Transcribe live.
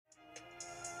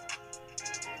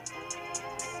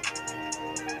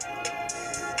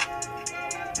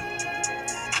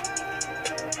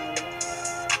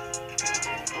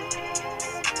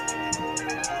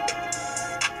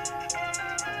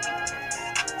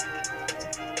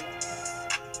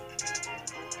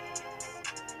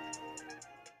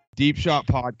Deep Shot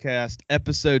Podcast,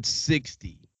 episode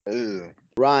 60. Ooh.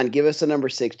 Ron, give us a number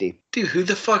 60. Dude, who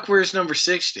the fuck wears number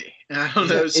 60? I don't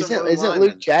know. Isn't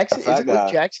Luke Jackson? That's Is it that Luke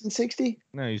guy. Jackson 60?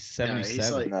 No, he's Yeah, 77.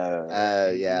 he's like, No.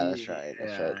 Yeah, that's right.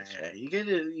 That's yeah, right. That's yeah. right.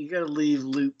 You gotta leave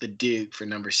Luke the Duke for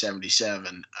number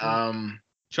 77.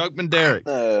 Chuck Benderrick.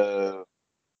 No.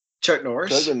 Chuck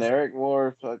Norris, Doesn't Eric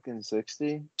wore fucking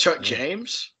 60? Chuck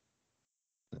James.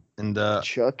 And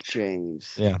Chuck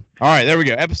James. yeah. All right, there we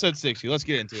go. Episode 60. Let's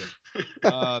get into it.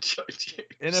 Chuck James.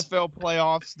 NFL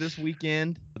playoffs this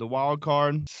weekend. The wild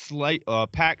card slate,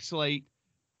 packed slate.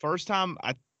 First time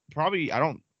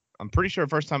I'm pretty sure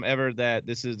first time ever that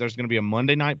there's going to be a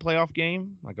Monday night playoff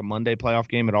game, like a Monday playoff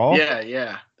game at all.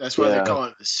 Yeah. That's why Yeah. they call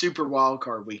it the Super Wild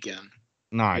Card Weekend.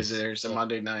 Nice. Because there's a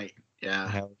Monday night. Yeah.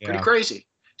 Hell yeah. Pretty crazy.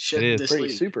 Shit, It is. this Pretty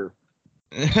league. super.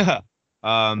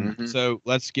 So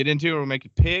let's get into it. We'll make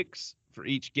picks for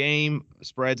each game,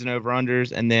 spreads and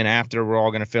over-unders, and then after we're all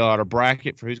going to fill out a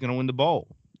bracket for who's going to win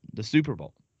the Super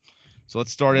Bowl. So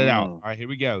let's start it out. All right, here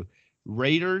we go.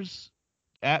 Raiders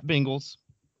at Bengals.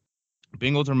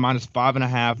 Bengals are minus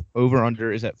 5.5.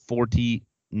 Over-under is at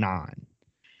 49.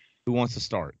 Who wants to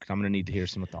start? Because I'm going to need to hear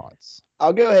some thoughts.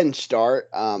 I'll go ahead and start.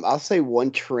 I'll say one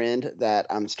trend that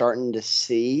I'm starting to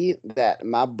see that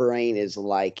my brain is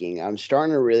liking. I'm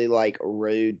starting to really like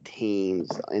road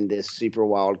teams in this Super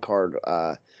Wild Card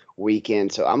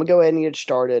weekend. So I'm going to go ahead and get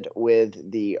started with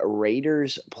the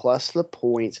Raiders plus the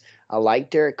points. I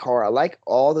like Derek Carr. I like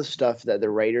all the stuff that the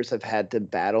Raiders have had to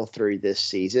battle through this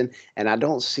season, and I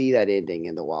don't see that ending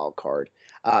in the wild card.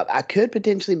 I could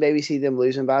potentially maybe see them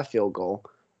losing by a field goal,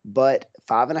 but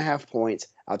 5.5 points,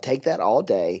 I'll take that all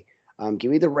day. Give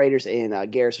me the Raiders,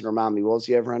 and Garrison, remind me, what was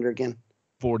the over-under again?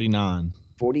 49.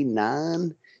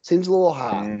 49? Seems a little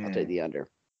high. I'll take the under.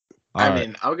 All right.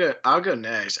 mean, I'll go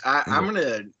next. I'm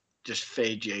gonna just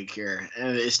fade Jake here,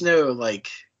 and it's no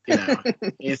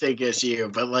anything against you,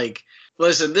 but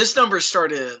listen, this number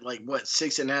started at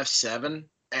 6.5, 7,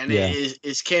 and Yeah.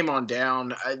 it's came on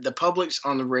down. The public's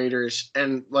on the Raiders,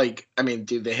 and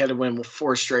dude, they had to win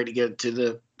 4 straight to get to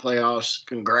the playoffs.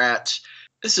 Congrats.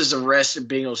 This is a rested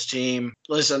Bengals team.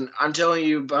 Listen, I'm telling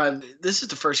you, this is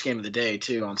the first game of the day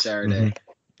too on Saturday.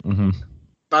 Mm-hmm.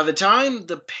 By the time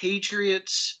the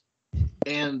Patriots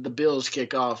and the Bills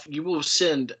kick off, you will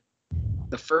send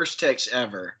the first text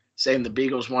ever saying the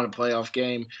Bengals won a playoff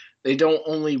game. They don't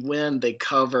only win, they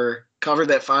cover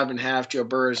that 5.5. Joe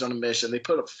Burrow's on a mission. They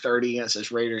put up 30 against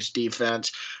this Raiders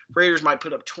defense. Raiders might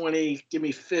put up 20. Give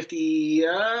me 50.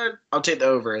 I'll take the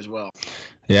over as well.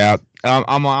 Yeah,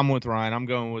 I'm with Ryan. I'm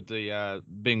going with the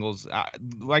Bengals.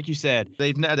 Like you said, they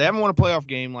haven't won a playoff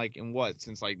game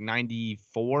since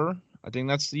 94. I think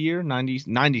that's the year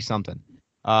 90 something.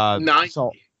 90.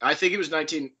 So, I think it was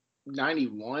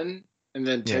 1991, and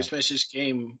then Toastmasters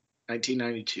game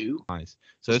 1992. nice.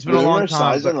 So it's been a long time.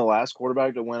 Sizing the last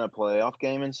quarterback to win a playoff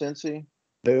game in Cincy?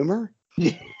 Boomer?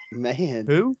 Man.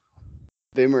 Who?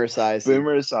 Boomer size.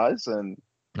 Boomer Esiason.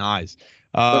 Nice.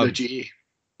 What a G.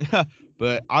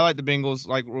 But I like the Bengals.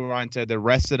 Like Ryan said, they're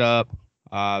rested up.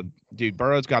 Dude,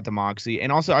 Burrow's got the moxie.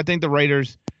 And also, I think the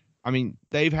Raiders,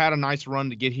 they've had a nice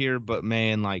run to get here, but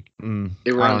man,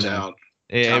 It runs out.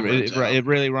 It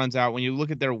really runs out. When you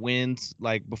look at their wins,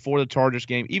 before the Chargers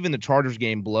game, even the Chargers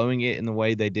game blowing it in the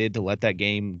way they did to let that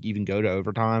game even go to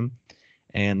overtime,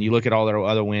 and you look at all their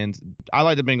other wins, I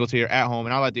like the Bengals here at home,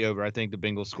 and I like the over. I think the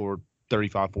Bengals scored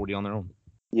 35-40 on their own.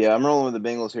 Yeah, I'm rolling with the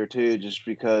Bengals here too, just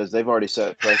because they've already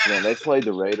set precedent. They've played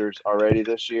the Raiders already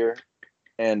this year,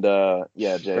 and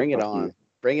Jay, Bring it fuck on. you.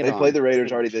 Bring it They on. played the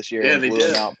Raiders already this year Yeah, and they blew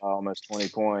did. them out by almost 20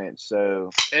 points.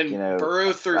 So, And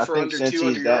Burrow threw I for think under since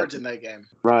 200 he's yards that- in that game.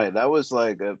 right, that was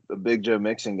like a Big Joe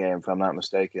Mixon game, if I'm not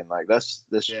mistaken. That's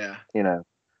this. Yeah. I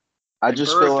And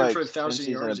just Burrow feel threw like for 1,000 Cincy's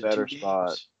in a yards in better 2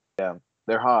 spot. games.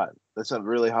 They're hot. That's a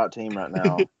really hot team right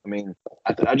now.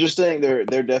 I just think they're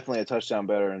definitely a touchdown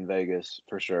better in Vegas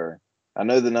for sure. I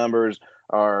know the numbers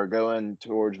are going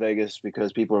towards Vegas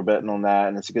because people are betting on that,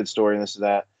 and it's a good story and this and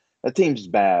that. That team's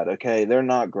bad, okay? They're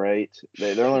not great.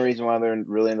 The only reason why they're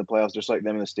really in the playoffs, just like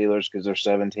them and the Steelers, because there's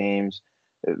 7 teams.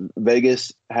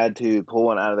 Vegas had to pull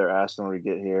one out of their ass in order to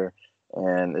get here,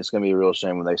 and it's going to be a real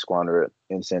shame when they squander it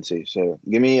in Cincy. So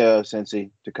give me Cincy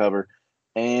to cover.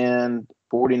 And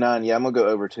 49, I'm going to go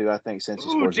over 2. I think Cincy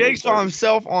Ooh, scores. Jake's on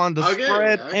himself on the Okay,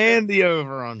 spread okay. and the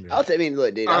over-under.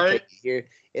 Look, dude, All I'll right. take it here.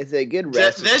 It's a good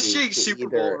That's recipe. Jake's to Super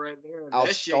either- Bowl right there. I'll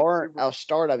That's Jake's Super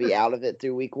Bowl. I'll be out of it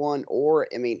through week 1, or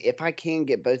if I can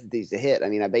get both of these to hit,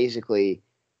 I basically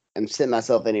am setting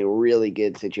myself in a really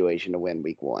good situation to win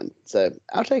week 1. So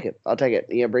I'll take it.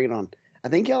 Yeah, bring it on. I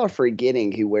think y'all are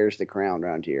forgetting who wears the crown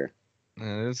around here.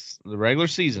 It's the regular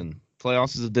season.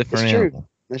 Playoffs is a different It's true. animal.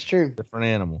 That's true. Different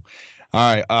animal.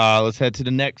 All right, let's head to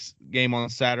the next game on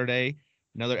Saturday.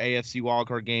 Another AFC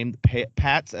wildcard game. The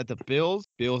Pats at the Bills.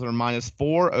 Bills are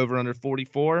 -4, over under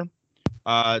 44.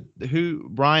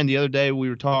 Brian, the other day we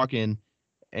were talking,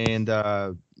 and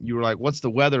you were like, "What's the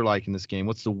weather like in this game?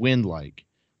 What's the wind like?"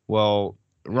 Well,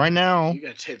 right now, you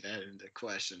got to take that into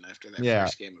question after that Yeah.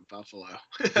 first game at Buffalo.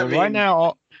 well, right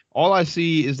now, all I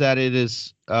see is that it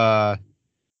is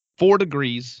 4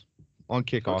 degrees on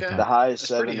kickoff Okay. The time. high is That's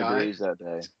 7 pretty high. degrees that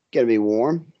day. Got to be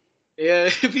warm. Yeah,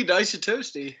 it'd be nice and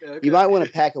toasty. Okay. You might want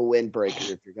to pack a windbreaker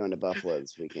if you're going to Buffalo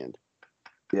this weekend.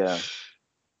 Yeah.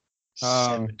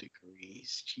 7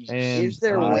 degrees. Jesus. And Is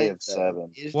there high wind? of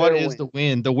 7. What is the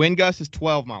wind? The wind gust is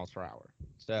 12 miles per hour.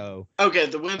 So Okay,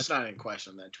 the wind's not in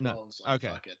question. That 12 is like,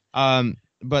 okay. fuck it.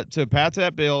 But to Pats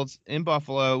at Bills in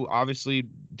Buffalo, obviously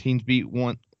teams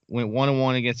went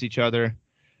 1-1 against each other.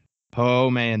 Oh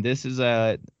man, this is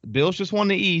Bills just won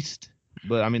the East,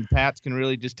 but I mean Pats can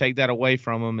really just take that away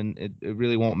from them, and it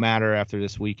really won't matter after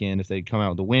this weekend if they come out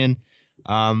with a win.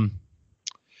 I'm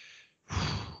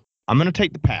gonna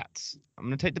take the Pats.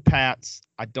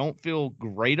 I don't feel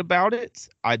great about it.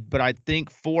 But I think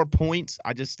 4 points.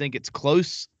 I just think it's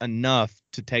close enough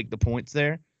to take the points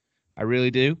there. I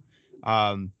really do.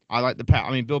 I like the Pats.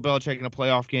 I mean, Bill Belichick in a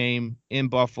playoff game in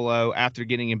Buffalo after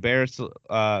getting embarrassed,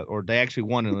 or they actually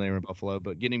won when they were in Buffalo,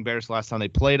 but getting embarrassed last time they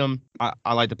played them.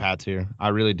 I like the Pats here. I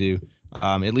really do.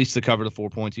 At least to cover the 4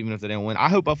 points, even if they don't win. I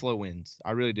hope Buffalo wins.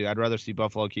 I really do. I'd rather see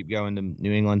Buffalo keep going than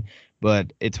New England,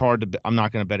 but it's hard to. I'm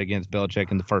not going to bet against Belichick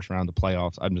in the first round of the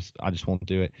playoffs. I just won't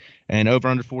do it. And over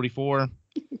under 44.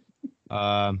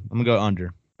 I'm gonna go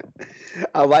under.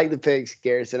 I like the picks,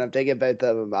 Garrison. I'm taking both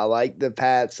of them. I like the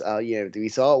Pats. We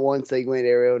saw it once they went.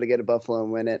 They were able to get to Buffalo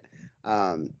and win it.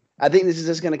 I think this is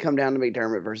just going to come down to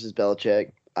McDermott versus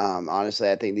Belichick. Honestly,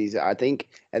 I think these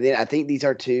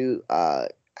are two.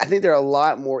 I think they're a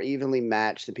lot more evenly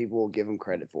matched than people will give them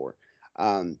credit for.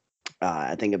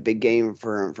 I think a big game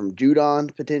from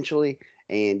Judon potentially,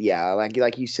 and yeah,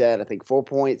 like you said, I think 4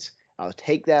 points. I'll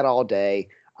take that all day.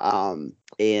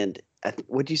 And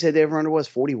what'd you say the over-under was?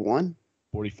 41?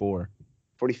 44.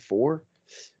 44?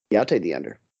 Yeah, I'll take the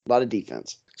under. A lot of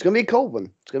defense. It's going to be a cold one.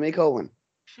 Not going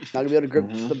to be able to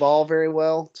grip the ball very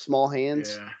well. Small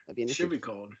hands. Yeah. That'd be an Should issue. be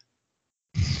cold.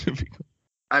 Should be cool.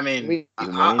 I mean, The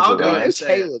I'll go Rangers ahead and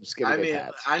say it. Caleb's going to go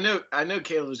Pats. I know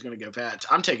Caleb's going to go Pats.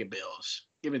 I'm taking Bills.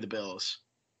 Give me the Bills.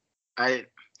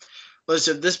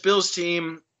 Listen, this Bills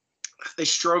team, they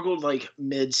struggled like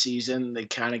mid-season. They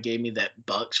kind of gave me that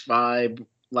Bucks vibe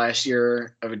last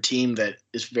year of a team that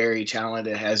is very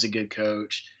talented, has a good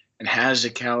coach, and has the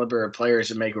caliber of players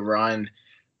to make a run.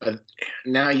 But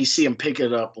now you see them pick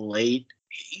it up late.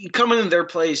 Coming in their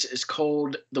place is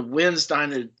cold. The wind's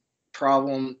not a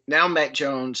problem. Now Mac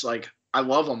Jones, I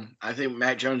love him. I think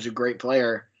Mac Jones is a great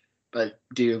player. But,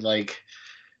 dude,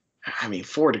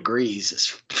 4 degrees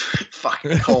is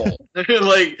fucking cold.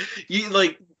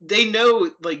 They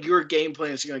know your game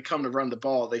plan is going to come to run the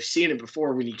ball. They've seen it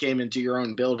before when you came into your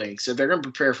own building, so they're going to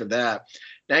prepare for that.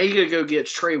 Now you got to go get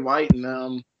Trey White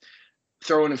and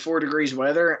throwing in 4 degrees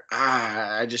weather.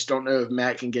 I just don't know if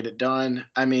Matt can get it done.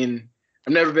 I mean,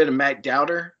 I've never been a Matt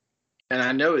doubter, and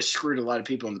I know it's screwed a lot of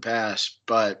people in the past,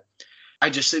 but I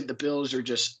just think the Bills are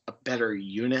just a better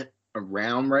unit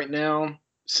around right now.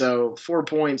 So 4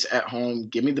 points at home.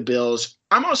 Give me the Bills.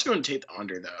 I'm also going to take the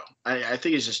under, though. I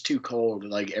think it's just too cold.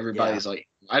 Everybody's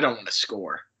I don't want to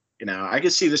score. I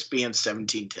could see this being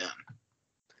 17-10.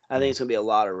 I think it's going to be a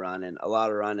lot of running, a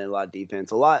lot of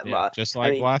defense, a lot. Just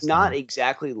like last not time.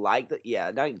 exactly like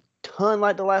not a ton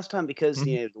like the last time because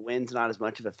the wind's not as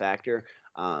much of a factor.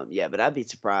 But I'd be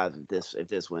surprised if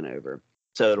this went over.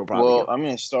 So it'll probably. Well, I'm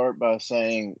going to start by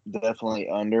saying definitely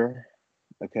under.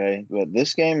 Okay, but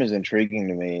this game is intriguing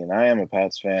to me, and I am a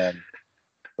Pats fan.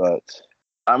 But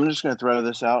I'm just going to throw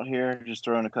this out here, just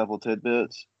throwing a couple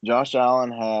tidbits. Josh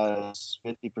Allen has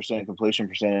 50% completion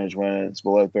percentage when it's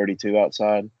below 32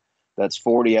 outside. That's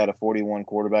 40 out of 41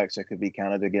 quarterbacks that could be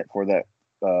counted to get for that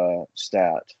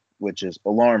stat, which is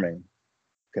alarming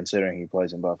considering he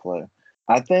plays in Buffalo.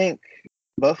 I think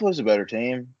Buffalo's a better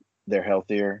team. They're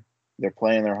healthier. They're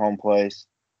playing their home place.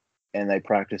 And they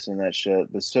practice in that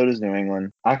shit. But so does New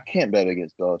England. I can't bet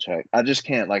against Belichick. I just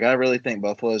can't. I really think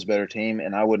Buffalo is a better team,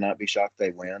 and I would not be shocked if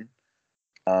they win.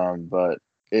 But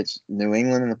it's New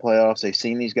England in the playoffs. They've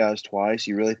seen these guys twice.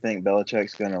 You really think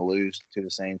Belichick's going to lose to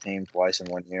the same team twice in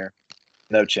 1 year?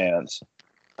 No chance.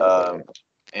 I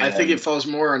think it falls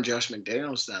more on Josh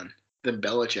McDaniels than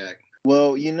Belichick.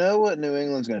 Well, you know what New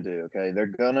England's going to do, okay? They're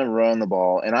going to run the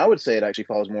ball. And I would say it actually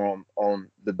falls more on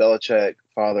the Belichick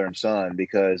father and son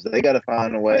because they got to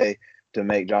find a way to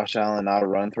make Josh Allen not a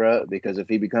run threat, because if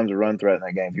he becomes a run threat in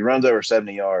that game, if he runs over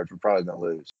 70 yards, we're probably going to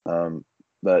lose.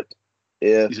 But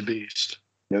if He's a beast.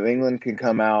 New England can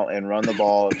come out and run the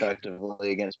ball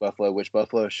effectively against Buffalo, which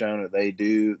Buffalo has shown that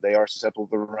they are susceptible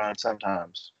to the run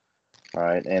sometimes. All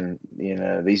right. And,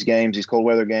 these games, these cold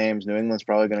weather games, New England's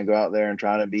probably going to go out there and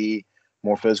try to be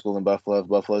more physical than Buffalo.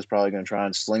 Buffalo's probably going to try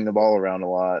and sling the ball around a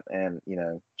lot. And,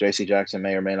 J.C. Jackson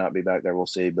may or may not be back there. We'll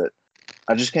see. But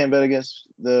I just can't bet against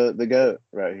the GOAT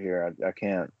right here. I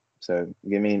can't. So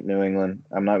give me New England.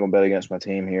 I'm not going to bet against my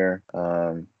team here.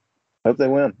 Hope they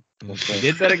win. He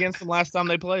did bet against them last time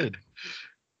they played.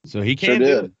 So he can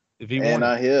do it if he and won.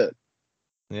 I hit.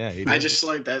 Yeah, I just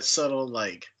like that subtle,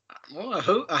 like, well, I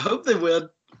hope they win.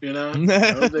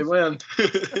 I hope they win.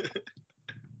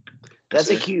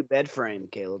 That's a cute bed frame,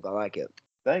 Caleb. I like it.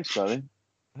 Thanks, buddy.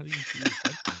 How do you see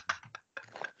that?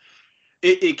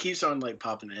 It keeps on like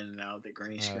popping in and out of the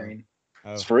green screen.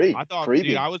 It's free. I thought, Freebie.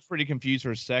 dude, I was pretty confused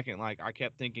for a second. Like, I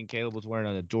kept thinking Caleb was wearing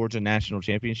a Georgia National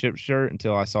Championship shirt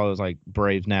until I saw it was like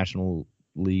Braves National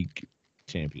League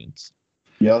champions.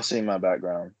 Y'all see my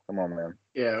background. Come on, man.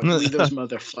 Yeah, leave those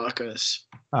motherfuckers.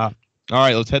 All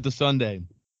right, let's head to Sunday.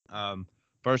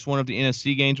 First one of the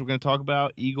NFC games we're going to talk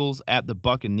about: Eagles at the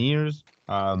Buccaneers.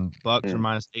 Bucks are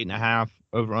minus 8.5.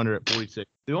 Over under at 46.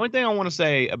 The only thing I want to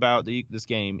say about this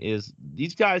game is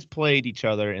these guys played each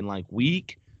other in like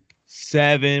week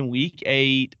 7, week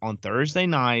 8 on Thursday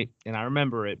night, and I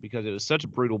remember it because it was such a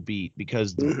brutal beat.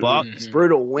 Because the Bucks,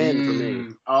 brutal win for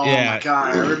me. Oh my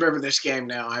god, I remember this game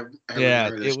now. I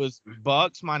remember this. It was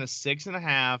Bucks minus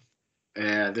 6.5.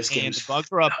 Yeah, this game. And the Bucks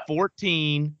were up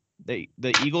 14. The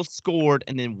Eagles scored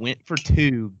and then went for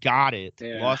 2, got it,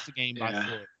 lost the game by 6.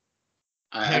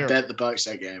 I bet the Bucks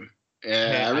that game.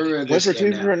 Yeah, I remember this. Went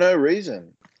for 2 for no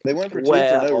reason. They went for 2 for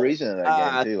no reason in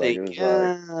that game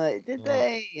too. Did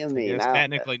they? I mean,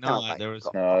 technically not. There was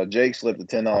Jake slipped a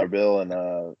 $10 bill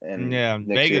and Nick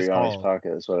Vegas Sirianni's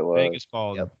pocket. That's what it was. Vegas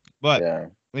called. Yep.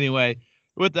 But anyway,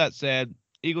 with that said,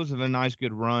 Eagles have a nice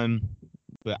good run,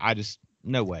 but I just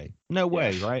no way,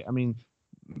 right? I mean,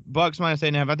 Bucks minus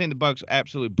 8.5. I think the Bucks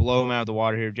absolutely blow them out of the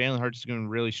water here. Jalen Hurts is going to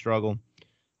really struggle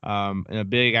in a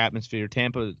big atmosphere.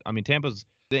 Tampa's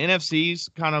the NFC's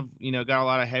kind of, got a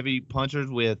lot of heavy punchers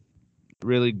with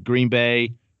really Green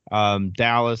Bay,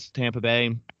 Dallas, Tampa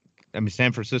Bay. I mean,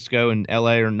 San Francisco and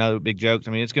LA are no big jokes.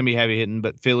 I mean, it's going to be heavy hitting,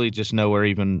 but Philly just nowhere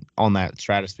even on that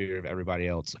stratosphere of everybody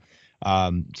else. So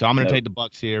I'm going to take the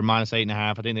Bucks here, minus 8.5.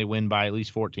 I think they win by at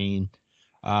least 14.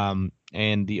 And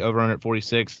the over under at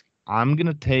 46. I'm going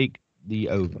to take the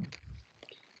over.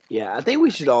 Yeah, I think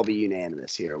we should all be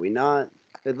unanimous here. Are we not?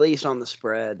 At least on the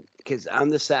spread, because I'm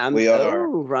the same.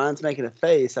 Ron's making a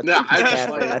face.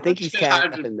 I think he's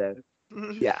capping though.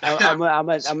 Yeah, I'm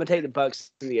gonna take the Bucks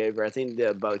in the over. I think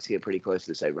the Bucks get pretty close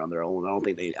to this over on their own. I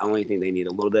only think they need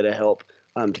a little bit of help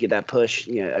to get that push,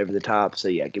 over the top. So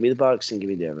yeah, give me the Bucks and give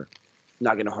me the over.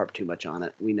 Not gonna harp too much on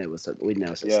it. We know what's at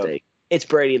stake. It's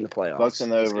Brady in the playoffs. Bucks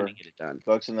in the over. Get it done.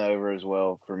 Bucks in the over as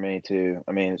well for me too.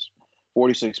 I mean, it's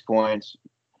 46 points.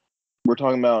 We're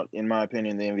talking about, in my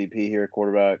opinion, the MVP here,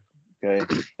 quarterback. Okay,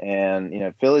 and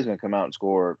Philly's gonna come out and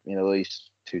score, at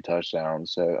least 2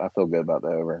 touchdowns. So I feel good about the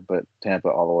over, but Tampa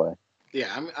all the way.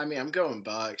 Yeah, I'm going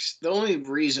Bucks. The only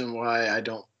reason why I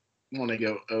don't want to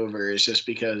go over is just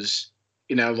because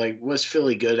what's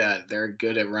Philly good at? They're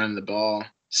good at running the ball.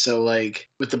 So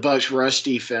with the Bucks rush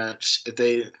defense, if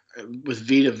they with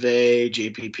Vita Vea,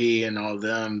 JPP, and all of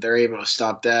them, they're able to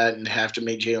stop that and have to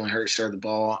make Jalen Hurts throw the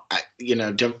ball.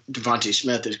 Devontae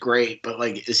Smith is great, but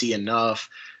is he enough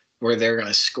where they're going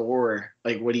to score?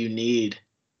 What do you need?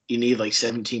 You need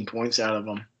 17 points out of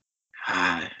them.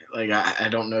 I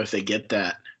don't know if they get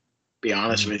that. Be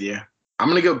honest with you, I'm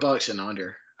going to go Bucks and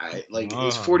under.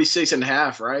 It's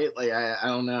 46.5, right? I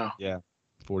don't know. Yeah,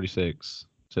 46.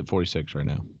 It's at 46 right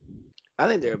now. I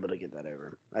think they're able to get that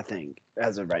over. I think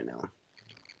as of right now.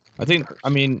 I think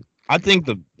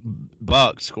the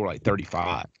Bucks score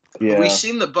 35. Yeah, we've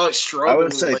seen the Bucks struggle. I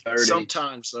would say 30.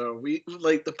 Sometimes though. We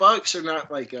the Bucks are not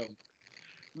the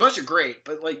Bucks are great,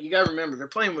 but you got to remember they're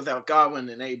playing without Godwin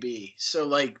and AB.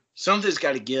 So something's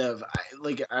got to give.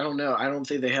 I don't know. I don't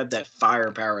think they had that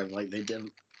firepower like they did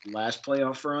last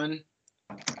playoff run.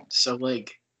 So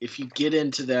if you get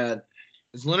into that,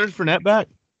 is Leonard Fournette back?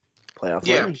 Playoff.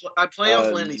 Yeah,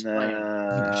 playoff Lenny's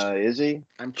playing. Is he?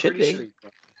 I'm pretty sure.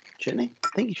 Shouldn't he? I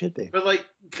think he should be. But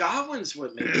Godwin's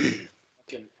what made the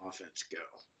fucking offense go.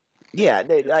 Yeah,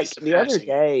 the other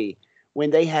day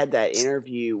when they had that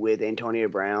interview with Antonio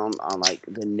Brown on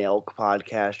the Nelk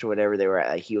podcast or whatever, they were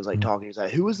he was talking. He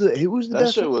was who was the that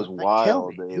best? That shit was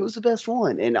wild, dude. Who was the best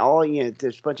one? And all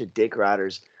there's a bunch of dick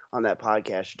riders on that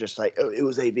podcast, just like, oh, it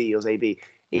was AB, it was AB.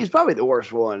 He's probably the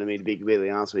worst one. I mean, to be completely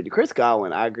honest with you, Chris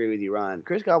Godwin. I agree with you, Ryan.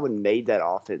 Chris Godwin made that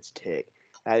offense tick.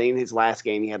 I think in his last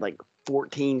game he had like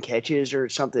 14 catches or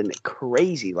something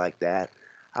crazy like that.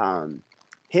 Him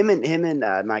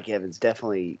and Mike Evans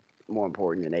definitely more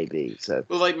important than AB. So,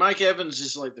 well, like Mike Evans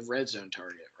is like the red zone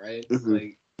target, right? Mhm.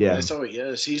 Like, that's all he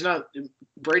is. He's not.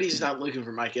 Brady's not looking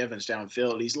for Mike Evans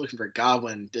downfield. He's looking for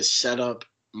Godwin to set up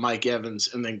Mike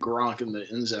Evans and then Gronk in the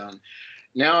end zone.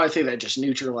 Now I think that just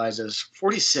neutralizes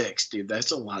 46, dude.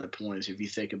 That's a lot of points if you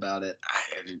think about it.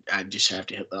 I just have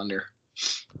to hit the under.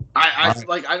 I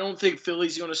don't think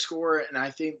Philly's going to score, and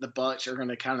I think the Bucs are going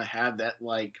to kind of have that,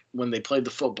 like when they played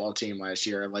the football team last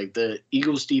year. Like the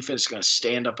Eagles defense is going to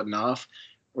stand up enough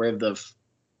where the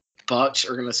Bucs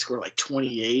are going to score like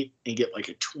 28 and get like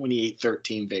a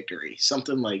 28-13 victory,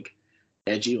 something like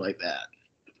edgy like that.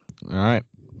 All right.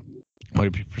 Way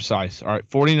to be precise. All right,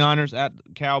 49ers at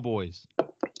Cowboys.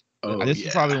 Oh, This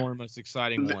is probably one of the most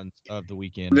exciting ones of the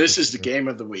weekend. This is the game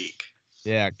of the week.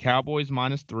 Yeah, Cowboys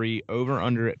 -3, over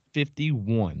under at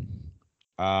 51.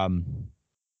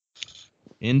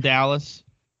 In Dallas.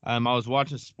 I was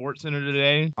watching SportsCenter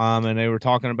today, and they were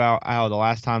talking about how the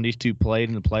last time these two played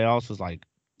in the playoffs was like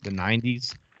the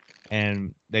 90s.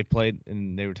 And they played,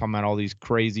 and they were talking about all these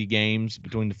crazy games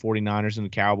between the 49ers and the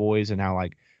Cowboys, and how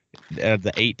like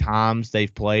the 8 times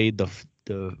they've played, the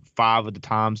 5 of the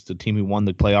times the team who won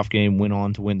the playoff game went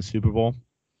on to win the Super Bowl.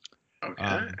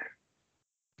 Okay.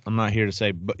 I'm not here to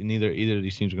say, but either of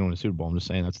these teams are going to the Super Bowl. I'm just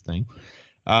saying that's the thing.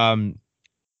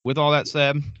 With all that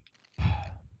said,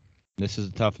 this is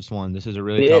the toughest one. This is a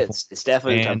really tough one. It's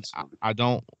definitely And tough.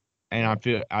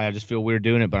 I just feel weird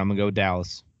doing it, but I'm gonna go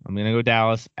Dallas. I'm gonna go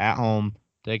Dallas at home,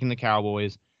 taking the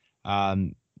Cowboys.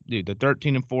 Dude, the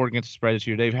 13-4 against the spread this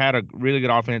year. They've had a really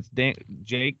good offense.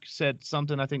 Jake said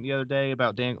something, I think, the other day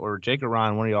about Jake or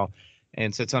Ryan, one of y'all,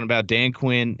 and said something about Dan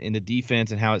Quinn in the defense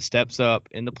and how it steps up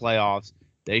in the playoffs.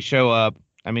 They show up.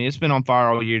 I mean, it's been on fire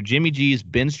all year. Jimmy G's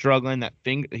been struggling. That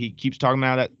finger, he keeps talking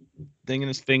about that thing in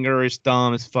his finger or his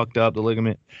thumb is fucked up, the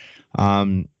ligament.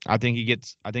 I think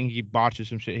he botches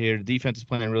some shit here. The defense is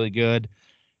playing really good.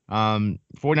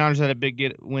 49ers had a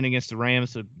big win against the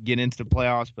Rams to get into the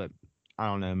playoffs, but I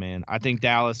don't know, man. I think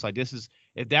Dallas,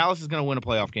 if Dallas is going to win a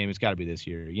playoff game, it's got to be this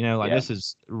year. This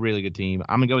is a really good team.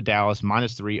 I'm going to go Dallas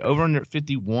 -3, over under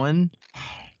 51.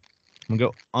 I'm going to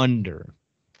go under.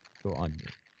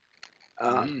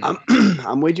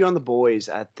 I'm with you on the boys.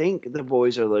 I think the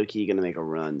boys are low key going to make a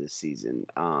run this season.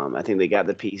 I think they got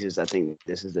the pieces. I think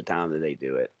this is the time that they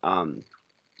do it.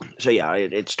 So yeah,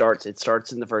 it starts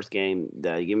in the first game.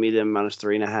 Give me them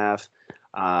 -3.5.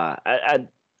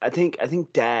 I think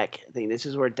Dak. I think this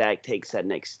is where Dak takes that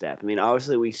next step. I mean,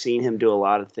 obviously we've seen him do a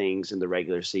lot of things in the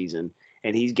regular season,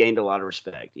 and he's gained a lot of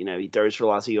respect. He throws for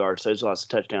lots of yards, throws lots of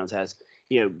touchdowns, has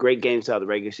great games throughout the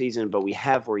regular season. But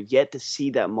we're yet to see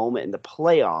that moment in the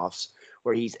playoffs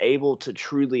where he's able to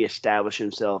truly establish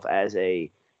himself as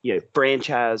a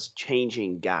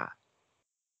franchise-changing guy.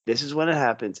 This is when it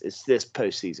happens. It's this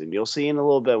postseason. You'll see in a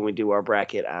little bit when we do our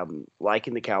bracket. I'm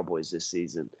liking the Cowboys this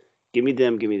season. Give me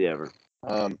them. Give me the over.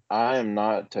 I am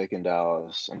not taking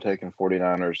Dallas. I'm taking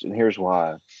 49ers, and here's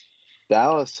why.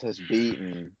 Dallas has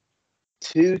beaten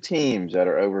 2 teams that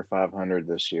are over 500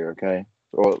 this year, okay?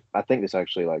 Well, I think it's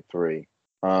actually like 3.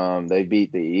 They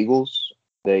beat the Eagles.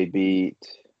 They beat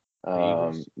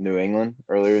New England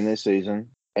earlier in this season.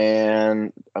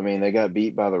 And, I mean, they got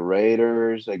beat by the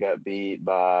Raiders. They got beat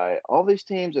by all these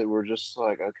teams that were just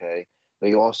like, okay.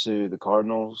 They lost to the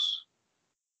Cardinals.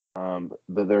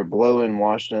 But they're blowing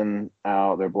Washington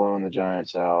out. They're blowing the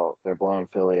Giants out. They're blowing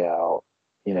Philly out.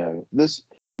 This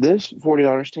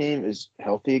 49ers team is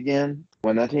healthy again.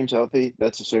 When that team's healthy,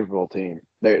 that's a Super Bowl team.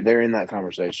 They're in that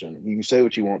conversation. You can say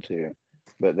what you want to,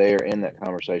 but they are in that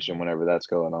conversation whenever that's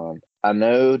going on. I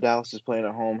know Dallas is playing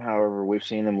at home. However, we've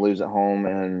seen them lose at home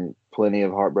and plenty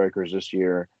of heartbreakers this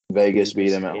year. Vegas beat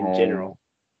them at home. In general.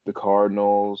 The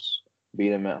Cardinals beat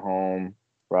them at home,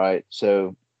 right?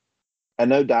 So I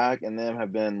know Dak and them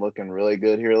have been looking really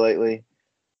good here lately.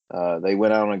 They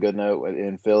went out on a good note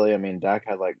in Philly. I mean, Dak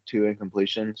had like 2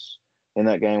 incompletions in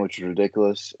that game, which was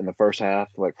ridiculous in the first half,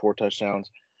 like 4 touchdowns.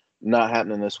 Not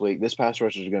happening this week. This pass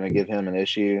rush is going to give him an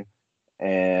issue.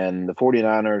 And the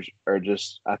 49ers are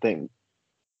just, I think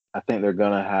they're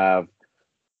going to have,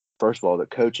 first of all, the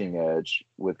coaching edge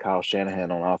with Kyle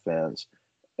Shanahan on offense.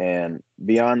 And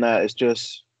beyond that, it's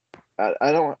just,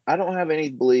 I don't have any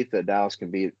belief that Dallas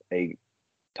can be a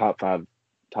top 5,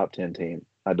 top 10 team.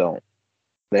 I don't.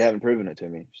 They haven't proven it to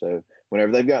me. So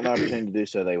whenever they've got an opportunity to do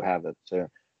so, they have it. So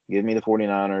give me the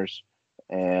 49ers.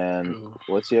 And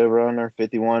what's the over under?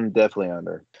 51? Definitely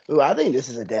under. Ooh, I think this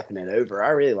is a definite over. I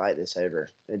really like this over.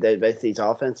 Both these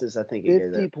offenses, I think it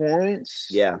goes 50 up. points.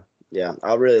 Yeah.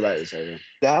 I really like this over.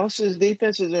 Dallas's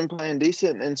defense has been playing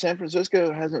decent, and San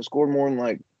Francisco hasn't scored more than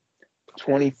like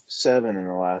 27 in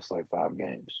the last like 5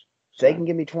 games. If they can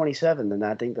give me 27, then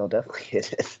I think they'll definitely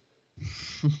hit it.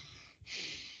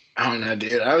 I don't know,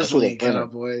 dude. I was That's what leaning they're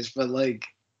Cowboys, but like,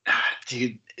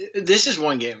 dude, this is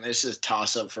one game. This is a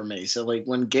toss up for me. So like,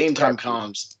 when game time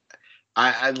comes,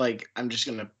 I'm just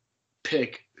gonna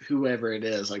pick whoever it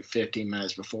is like 15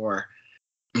 minutes before.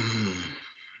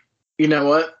 You know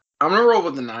what? I'm gonna roll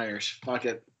with the Niners. Fuck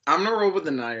it. I'm gonna roll with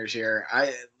the Niners here.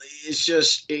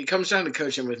 It comes down to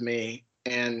coaching with me,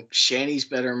 and Shanny's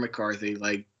better than McCarthy.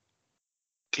 Like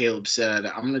Caleb said,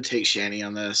 I'm gonna take Shanny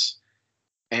on this.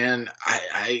 And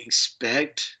I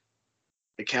expect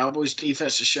the Cowboys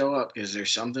defense to show up because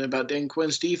there's something about Dan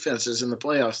Quinn's defenses in the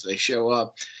playoffs. They show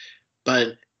up.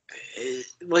 But,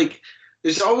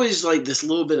 there's always, like, this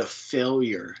little bit of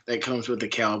failure that comes with the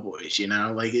Cowboys, you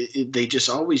know? Like, they just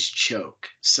always choke.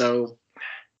 So,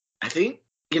 I think,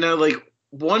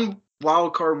 one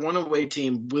wild card, one away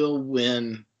team will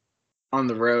win on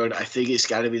the road. I think it's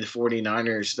got to be the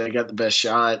 49ers. They got the best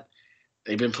shot.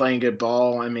 They've been playing good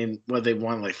ball. I mean, they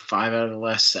won like 5 out of the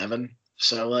last 7.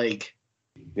 So, like,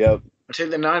 Yep. I'll take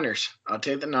the Niners. And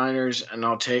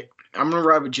I'm going to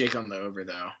ride with Jake on the over,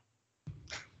 though.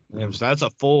 Yeah, so that's a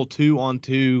full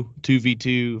 2-on-2,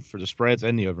 2v2 for the spreads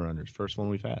and the over-unders. First one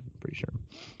we've had, I'm pretty sure.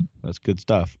 That's good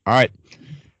stuff. All right.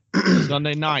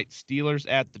 Sunday night, Steelers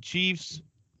at the Chiefs.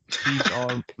 Chiefs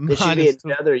are This should be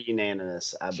another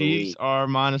unanimous, I believe. Chiefs are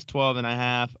minus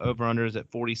 12.5. Over-unders at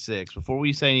 46. Before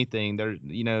we say anything,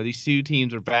 these two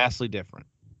teams are vastly different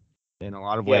in a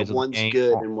lot of ways. One's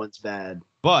good and one's bad.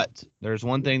 But there's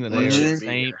one thing that they are the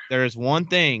same. There is one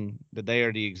thing that they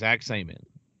are the exact same in.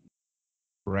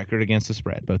 Record against the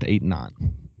spread, both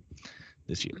 8-9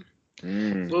 this year.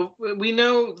 Well, we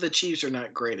know the Chiefs are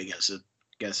not great against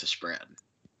the spread.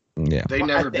 Yeah, they've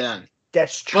never been.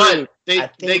 That's true.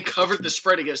 But they covered the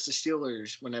spread against the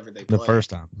Steelers whenever they played. The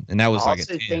first time, and that was I like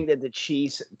also think that the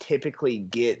Chiefs typically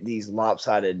get these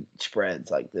lopsided spreads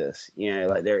like this.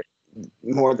 Like they're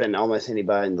more than almost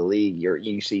anybody in the league.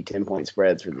 You see 10-point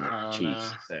spreads for the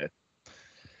Chiefs. So.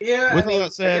 Yeah, with all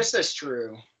that said, I guess that's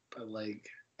true. But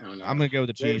I don't know. I'm gonna go with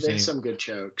the Chiefs. There's some good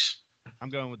chokes. I'm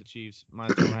going with the Chiefs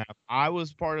minus 2.5. I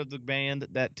was part of the band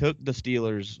that took the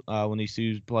Steelers when these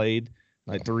two played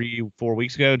like 3-4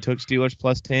 weeks ago. Took Steelers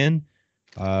plus 10.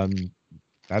 That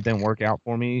didn't work out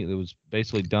for me. It was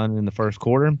basically done in the first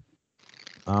quarter.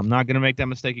 I'm not going to make that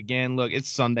mistake again. Look, it's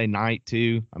Sunday night,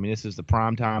 too. I mean, this is the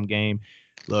primetime game.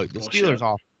 Look, the Steelers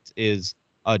offense is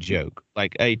a joke,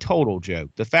 like a total joke.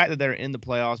 The fact that they're in the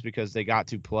playoffs because they got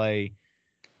to play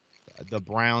the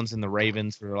Browns and the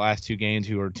Ravens for the last 2 games,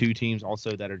 who are 2 teams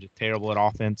also that are just terrible at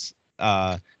offense,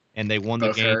 and they won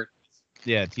the game. Hurt.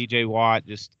 Yeah, TJ Watt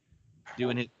just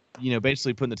doing it,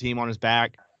 basically putting the team on his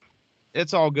back.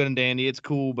 It's all good and dandy. It's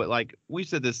cool, but like we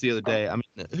said this the other day, I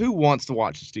mean, who wants to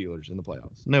watch the Steelers in the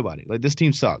playoffs? Nobody. Like this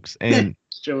team sucks. And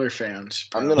Steelers fans.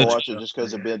 I'm gonna watch it just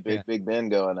because of Big Ben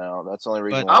going out. That's the only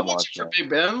reason why I'm watching for Big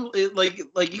Ben. Like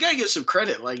you gotta get some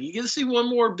credit. Like you get to see one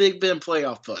more Big Ben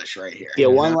playoff push right here. Yeah,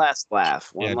 one last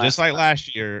laugh. Just like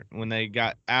last year when they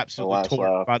got absolutely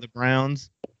torn by the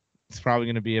Browns. It's probably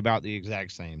going to be about the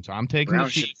exact same. So I'm taking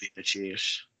Browns the Chiefs. Should be the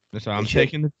Chiefs. So I'm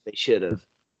taking They should have.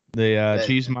 The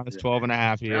Chiefs minus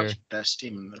 12.5 here. Browns best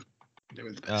team. They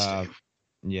were the best team.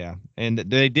 Yeah, and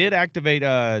they did activate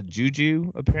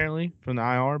Juju apparently from the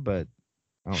IR, but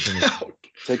I don't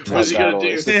think. What's he gonna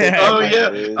do? Oh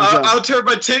yeah, I'll turn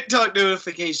my TikTok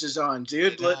notifications on,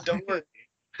 dude. Don't worry.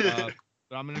 But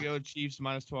I'm gonna go Chiefs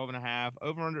minus 12.5.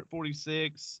 Over under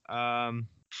 46. I'm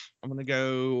gonna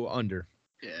go under.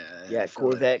 Yeah,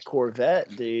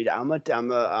 Corvette, dude. I'm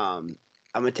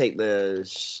gonna take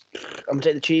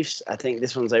the Chiefs. I think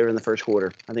this one's over in the first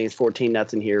quarter. I think it's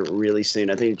 14-0 here really soon.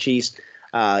 I think the Chiefs,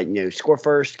 score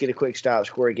first, get a quick stop,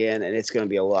 score again, and it's going to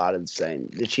be a lot of the same.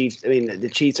 The Chiefs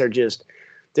are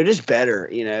they're just better,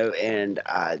 and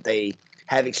they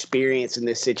have experience in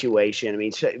this situation. I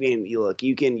mean, you look,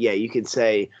 you can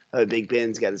say, oh, Big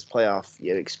Ben's got his playoff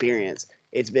experience.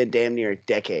 It's been damn near a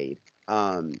decade.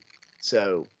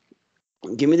 So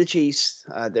give me the Chiefs.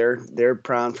 They're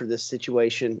primed for this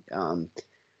situation.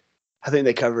 I think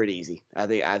they cover it easy. I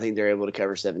think they're able to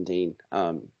cover 17.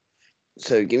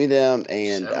 So give me them,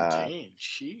 and 17.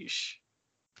 Sheesh.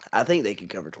 I think they could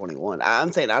cover 21.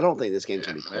 I'm saying I don't think this game's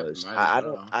gonna be close. I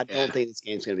don't think this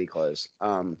game's gonna be close.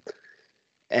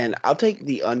 And I'll take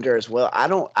the under as well. I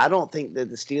don't think that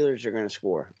the Steelers are going to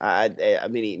score. I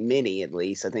mean, many at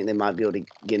least. I think they might be able to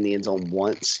get in the end zone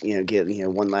once. Get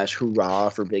one last hurrah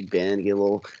for Big Ben, get a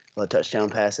little touchdown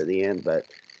pass at the end. But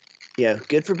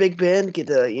good for Big Ben. Get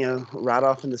to ride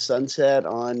off in the sunset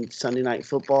on Sunday Night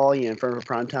Football. In front of a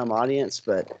primetime audience.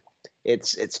 But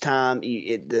it's time.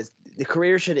 The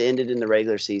career should have ended in the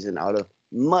regular season. I would have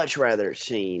much rather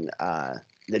seen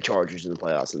the Chargers in the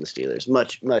playoffs than the Steelers.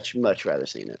 Much, much, much rather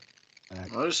seen it.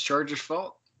 Well, it's Chargers'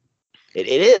 fault. It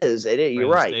is. You're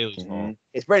right. Mm-hmm.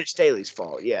 It's Brandon Staley's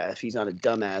fault. Yeah, if he's not a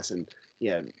dumbass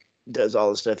and does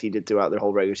all the stuff he did throughout their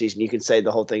whole regular season, you can say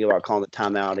the whole thing about calling the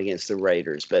timeout against the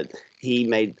Raiders, but he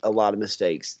made a lot of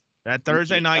mistakes. That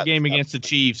Thursday night game against the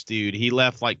Chiefs, dude, he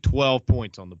left like 12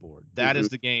 points on the board. That is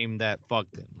the game that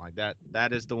fucked him. Like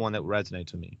that is the one that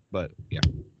resonates with me. But yeah.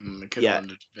 They could have won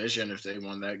the division if they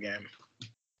won that game.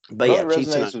 But it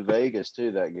resonates with Vegas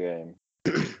too, that game.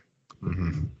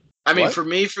 Mm-hmm. I mean, for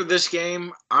me, for this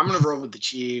game, I'm gonna roll with the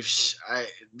Chiefs.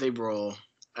 They roll.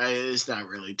 It's not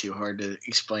really too hard to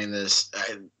explain this.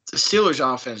 The Steelers'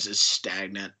 offense is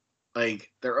stagnant. Like,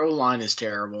 their O-line is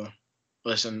terrible.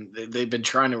 Listen, they've been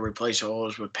trying to replace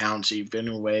holes with Pouncey,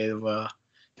 Villanueva,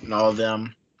 and all of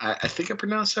them. I think I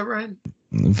pronounced that right.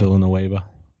 Villanueva.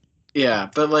 Yeah,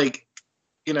 but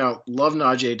love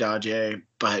Najee Dodge,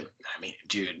 but I mean,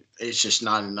 dude, it's just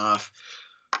not enough.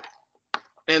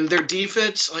 And their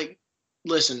defense,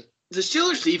 listen, the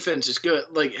Steelers' defense is good.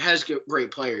 Has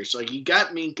great players. You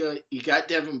got Minka, you got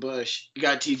Devin Bush, you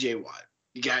got T.J. Watt,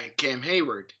 you got Cam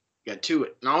Hayward, you got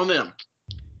Tuitt, and all of them.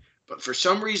 But for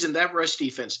some reason, that rush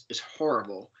defense is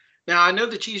horrible. Now, I know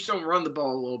the Chiefs don't run the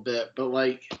ball a little bit, but,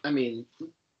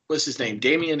 what's his name?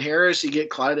 Damian Harris, you get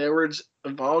Clyde Edwards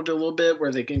involved a little bit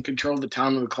where they can control the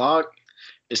time of the clock.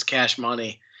 It's cash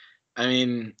money. I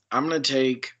mean, I'm going to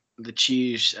take the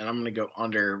Chiefs, and I'm going to go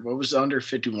under. What was the under,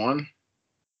 51?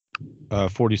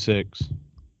 46.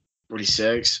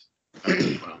 46?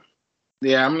 Okay, well.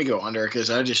 Yeah, I'm going to go under because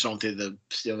I just don't think the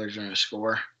Steelers are going to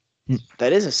score.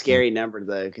 That is a scary number,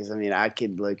 though, because, I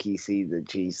could low-key see the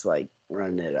Chiefs,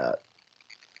 running it up.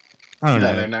 I don't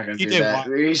know. They're not going to do that.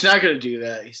 He's not going to do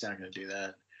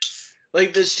that.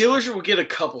 The Steelers will get a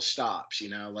couple stops,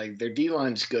 their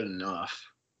D-line's good enough.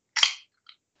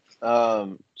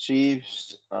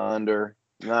 Chiefs under.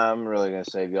 Nah, I'm really gonna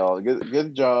save y'all.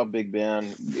 Good job, Big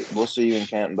Ben. We'll see you in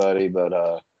Canton, buddy. But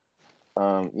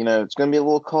it's gonna be a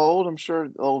little cold. I'm sure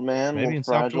the old man, maybe in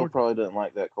fragile, probably doesn't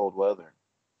like that cold weather.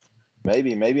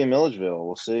 Maybe in Milledgeville.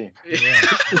 We'll see. Yeah.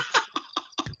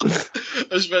 I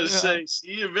was about to say,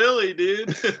 see you, Billy,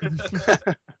 dude.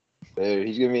 Dude,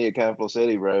 he's gonna be at Capital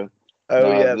City, bro.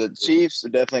 Oh yeah. The Chiefs are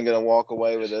definitely gonna walk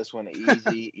away with this one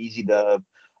easy dub.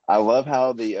 I love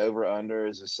how the over-under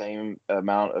is the same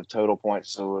amount of total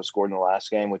points that was scored in the last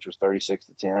game, which was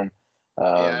 36-10.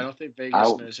 I don't think Vegas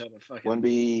knows how to fucking. Wouldn't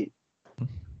be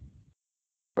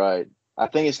right. I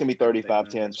think it's gonna be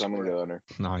 35-10, so I'm gonna go under.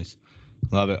 Nice,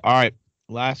 love it. All right,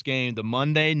 last game, the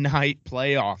Monday night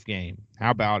playoff game.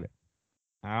 How about it?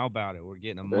 We're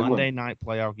getting a Monday night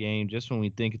playoff game just when we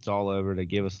think it's all over to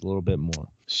give us a little bit more.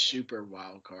 Super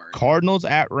wild card. Cardinals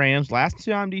at Rams. Last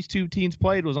time these two teams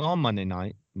played was on Monday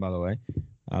night, by the way.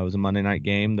 It was a Monday night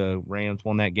game. The Rams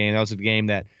won that game. That was a game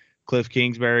that Cliff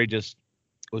Kingsbury just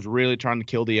was really trying to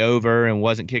kill the over and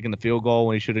wasn't kicking the field goal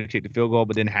when he should have kicked the field goal,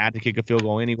 but then had to kick a field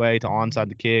goal anyway to onside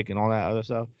the kick and all that other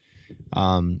stuff.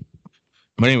 But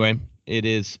anyway, it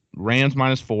is Rams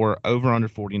 -4, over under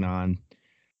 49.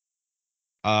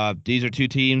 These are two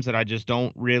teams that I just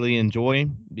don't really enjoy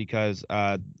because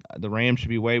the Rams should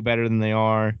be way better than they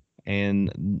are,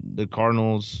 and the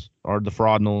Cardinals are the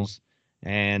Fraudnals.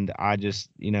 And I just,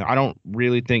 I don't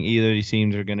really think either of these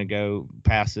teams are going to go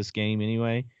past this game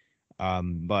anyway.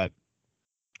 But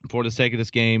for the sake of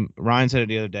this game, Ryan said it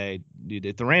the other day, dude,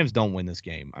 if the Rams don't win this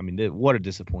game, I mean, what a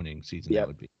disappointing season that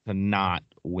would be to not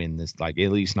win this, at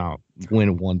least not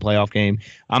win one playoff game.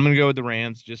 I'm going to go with the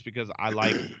Rams just because I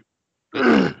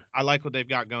like what they've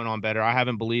got going on better. I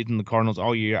haven't believed in the Cardinals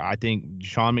all year. I think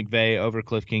Sean McVay over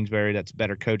Cliff Kingsbury, that's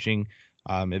better coaching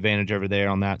advantage over there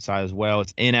on that side as well.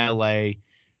 It's in LA.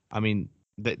 I mean,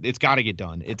 it's got to get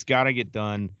done.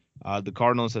 The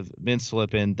Cardinals have been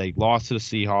slipping. They lost to the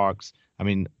Seahawks. I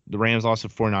mean, the Rams lost to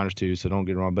 49ers too, so don't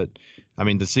get it wrong. But I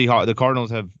mean, the Cardinals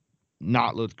have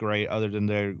not looked great other than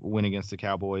their win against the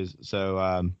Cowboys. So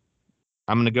I'm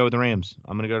going to go with the Rams.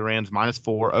 I'm going to go to Rams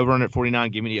 -4, over under 49.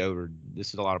 Give me the over. This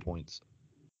is a lot of points.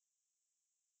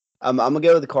 I'm going to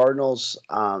go with the Cardinals.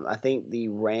 I think the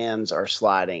Rams are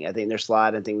sliding. I think they're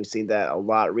sliding. I think we've seen that a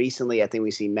lot recently. I think we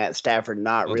see Matt Stafford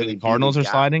not really. The Cardinals are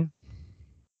sliding?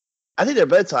 I think they're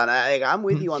both fine. I'm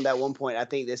with you on that one point. I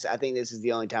think this is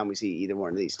the only time we see either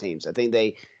one of these teams. I think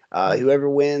they, whoever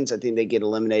wins, I think they get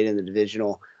eliminated in the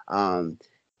divisional.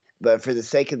 But for the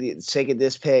sake of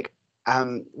this pick,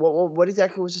 what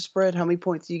exactly was the spread? How many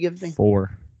points do you give me?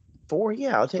 4. 4?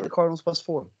 Yeah, I'll take the Cardinals plus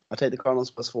 4. I'll take the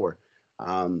Cardinals plus 4.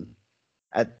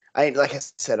 I like I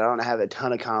said, I don't have a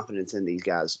ton of confidence in these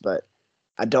guys, but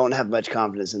I don't have much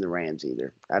confidence in the Rams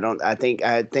either. I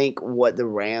think what the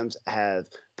Rams have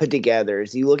put together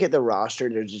is, you look at the roster,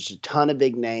 there's just a ton of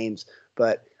big names,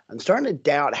 but I'm starting to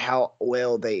doubt how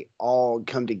well they all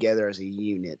come together as a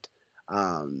unit.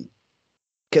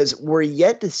 Because we're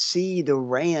yet to see the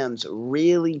Rams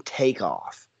really take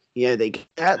off. You know, they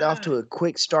got off to a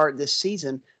quick start this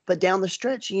season, but down the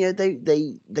stretch, you know,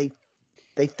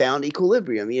 they found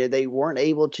equilibrium. You know, they weren't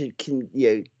able to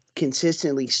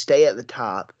consistently stay at the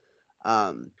top.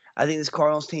 I think this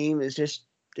Cardinals team is just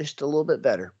a little bit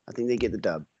better. I think they get the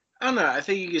dub. I don't know. I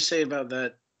think you could say about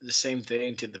that the same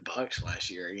thing to the Bucs last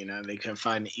year. You know, they couldn't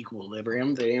find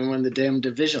equilibrium. They didn't win the damn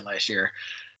division last year.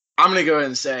 I'm going to go ahead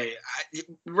and say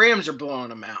Rams are blowing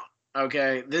them out.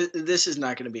 Okay, this is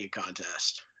not going to be a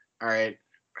contest. All right,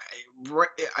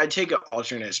 I'd take an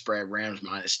alternate spread, Rams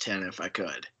minus 10 if I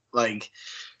could. Like,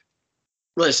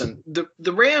 listen,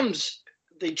 the Rams,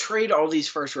 they trade all these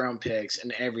first-round picks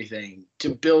and everything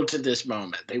to build to this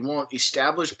moment. They want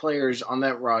established players on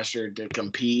that roster to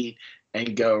compete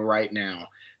and go right now.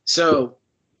 So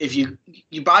if you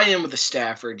buy in with the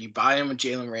Stafford, you buy in with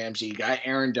Jalen Ramsey, you got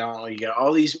Aaron Donald, you got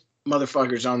all these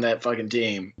motherfuckers on that fucking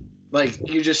team. Like,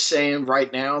 you're just saying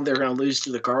right now they're going to lose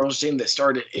to the Cardinals team that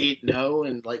started 8-0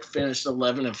 and like finished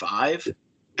 11-5.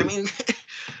 I mean,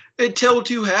 until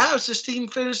 2 halves, this team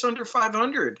finished under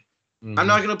 500. Mm-hmm. I'm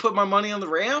not going to put my money on the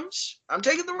Rams. I'm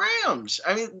taking the Rams.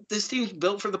 I mean, this team's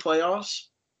built for the playoffs.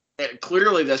 And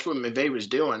clearly, that's what McVay was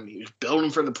doing. He was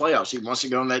building for the playoffs. He wants to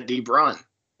go on that deep run,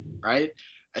 right?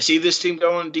 I see this team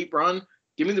going on a deep run.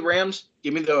 Give me the Rams.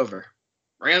 Give me the over.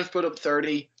 Rams put up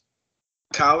 30.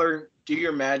 Kyler, do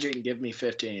your magic and give me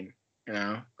 15, you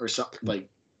know, or something, like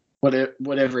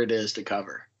whatever it is to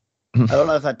cover. I don't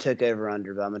know if I took over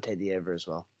under, but I'm going to take the over as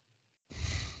well.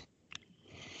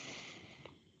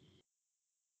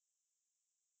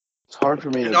 It's hard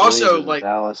for me and to also, believe like,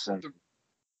 Dallas and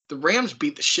the Rams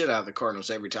beat the shit out of the Cardinals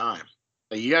every time.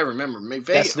 Like, you got to remember, McVay.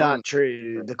 That's not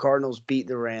true. The Cardinals beat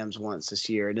the Rams once this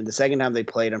year, and then the second time they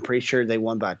played, I'm pretty sure they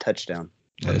won by a touchdown.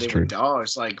 That's true.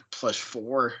 Dogs like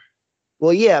 +4.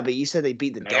 Well, yeah, but you said they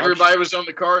beat the Dogs. Everybody was on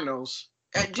the Cardinals.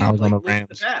 Dude, I was on the look at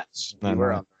Rams. the Pats. You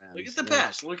were on the Rams. Look at the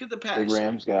Pats. Look at the Pats. big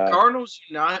Rams guy. The Cardinals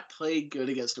do not play good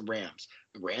against the Rams.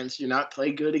 The Rams do not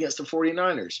play good against the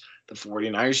 49ers. The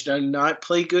 49ers do not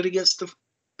play good against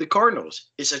the Cardinals.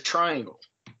 It's a triangle.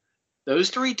 Those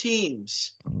 3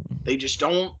 teams, they just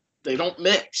don't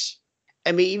mix.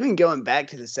 I mean, even going back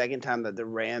to the second time that the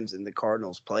Rams and the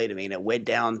Cardinals played, I mean, it went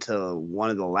down to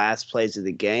one of the last plays of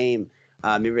the game.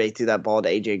 Remember they threw that ball to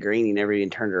A.J. Green. He never even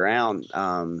turned around.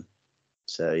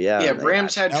 So, yeah. Yeah,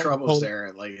 Rams had troubles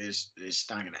there. Like, it's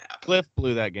not going to happen. Cliff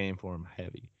blew that game for him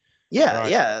heavy. Yeah,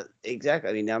 Right. yeah,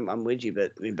 exactly. I mean, I'm with you,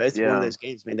 but I mean, both one of those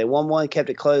games. I mean, they won one, kept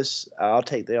it close. I'll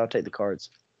take the Cards.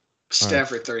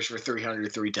 Stafford throws for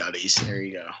 303 tutties. There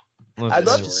you go. I'd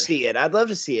love to see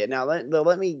it. Now,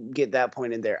 let me get that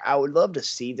point in there. I would love to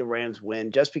see the Rams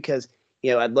win, just because,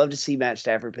 you know, I'd love to see Matt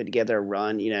Stafford put together a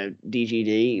run, you know,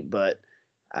 DGD, but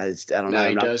I don't know. He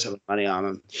I'm not doesn't. putting money on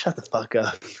him. Shut the fuck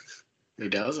up. He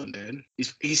doesn't, dude.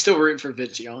 He's still rooting for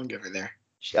Vince Young over there.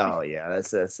 Oh yeah,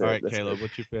 that's all right. Caleb,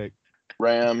 what's your pick?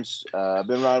 Rams. I've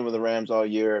been riding with the Rams all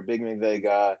year. A big McVay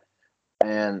guy,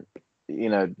 and you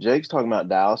know, Jake's talking about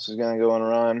Dallas is going to go on a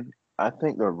run. I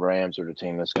think the Rams are the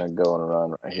team that's going to go on a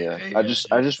run right here. I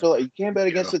just feel like you can't bet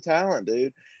against the talent,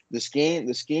 dude. The scheme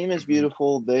is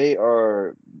beautiful. They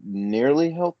are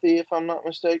nearly healthy, if I'm not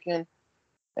mistaken.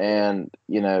 And,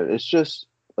 you know, it's just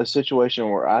a situation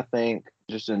where I think,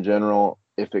 just in general,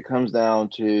 if it comes down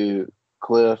to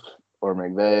Cliff or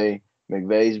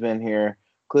McVay's been here.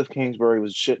 Cliff Kingsbury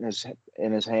was shitting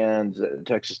in his hands at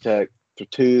Texas Tech for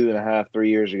 2.5, 3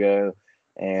 years ago.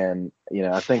 And, you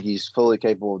know, I think he's fully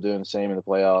capable of doing the same in the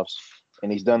playoffs.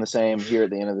 And he's done the same here at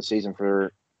the end of the season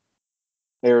for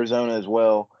Arizona as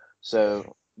well.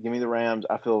 So give me the Rams.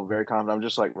 I feel very confident. I'm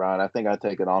just like Ryan. I think I'd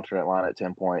take an alternate line at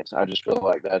 10 points. I just feel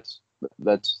like that's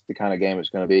the kind of game it's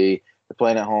going to be. They're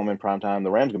playing at home in primetime.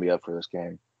 The Rams going to be up for this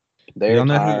game. They're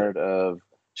tired of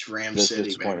Ram this City,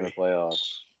 disappointment in baby. the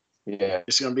playoffs. Yeah.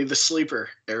 It's going to be the sleeper.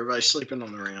 Everybody's sleeping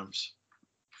on the Rams.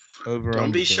 Over.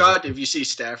 Don't be shocked if you see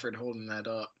Stafford holding that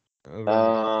up.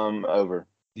 Over.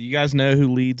 Do you guys know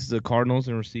who leads the Cardinals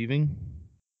in receiving?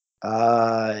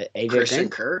 AJ Christian Green.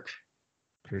 Kirk.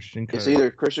 Christian It's Kirk,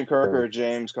 either Christian Kirk or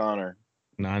James Conner.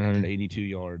 982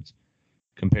 yards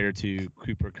compared to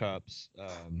Cooper Kupp's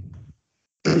over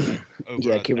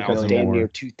Yeah, Cooper Kupp's 1,000 damn more. near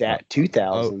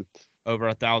 2,000. Over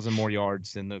 1,000 more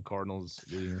yards than the Cardinals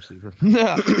leading receiver.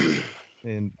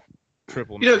 And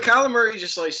triple. Kyler Murray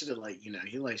just likes to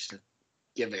he likes to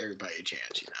give everybody a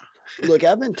chance. Look,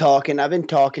 I've been talking to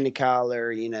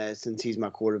Kyler, since he's my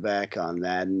quarterback on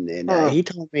that, and he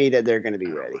told me that they're going to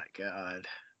be ready. Oh my god,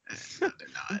 no, they're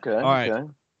not. Okay. All right.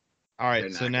 Okay. All right,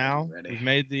 They're so not now gonna be ready. we've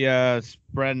made the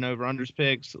spread and over unders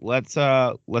picks. Let's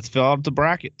fill out the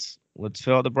brackets.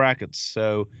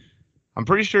 So I'm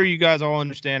pretty sure you guys all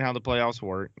understand how the playoffs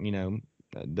work.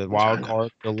 The wild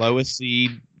card, the lowest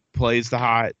seed plays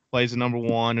the number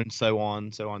one, and so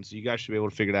on. So you guys should be able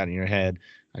to figure that in your head.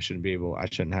 I shouldn't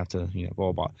have to,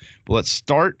 blah, blah. But let's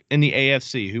start in the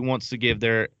AFC. Who wants to give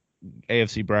their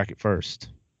AFC bracket first?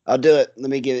 I'll do it.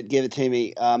 Let me give it to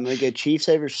me. I'm going to go Chiefs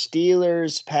over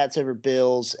Steelers, Pats over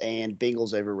Bills, and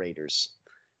Bengals over Raiders.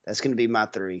 That's going to be my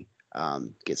three.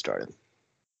 Get started.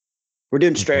 We're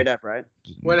doing straight up, right?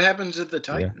 What happens at the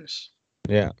Titans?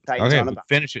 Yeah. Titans Okay, on the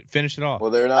finish it off. Well,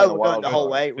 they're not in the we're going wild the whole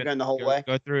card. way. We're going the whole way.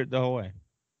 Go through it the whole way.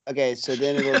 Okay, so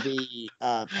then it'll be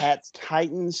Pats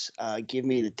Titans. Give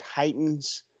me the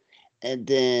Titans, and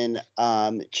then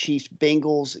Chiefs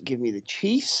Bengals. Give me the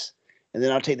Chiefs, and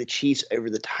then I'll take the Chiefs over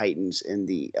the Titans in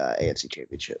the AFC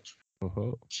Championship.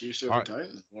 Uh-huh. Chiefs over All right.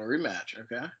 Titans. Well, rematch.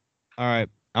 Okay. All right.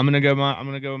 I'm gonna go with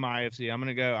my AFC.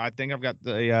 I think I've got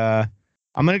the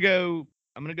I'm gonna go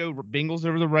Bengals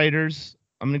over the Raiders.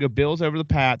 I'm gonna go Bills over the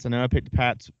Pats. I know I picked the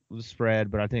Pats with the spread,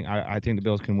 but I think the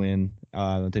Bills can win.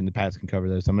 I think the Pats can cover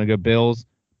those. So I'm gonna go Bills,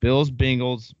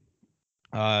 Bengals,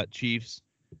 Chiefs.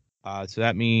 So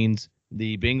that means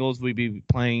the Bengals will be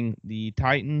playing the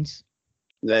Titans.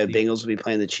 The Bengals will be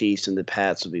playing the Chiefs, and the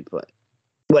Pats will be playing.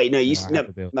 Wait, no,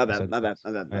 my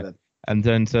bad. And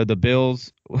then so the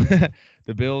Bills, the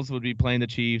Bills would be playing the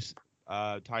Chiefs.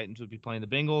 Titans would be playing the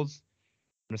Bengals.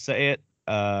 I'm gonna say it.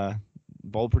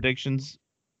 Bold predictions.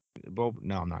 No,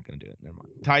 I'm not gonna do it. Never mind.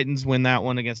 Titans win that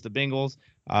one against the Bengals,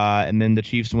 and then the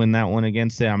Chiefs win that one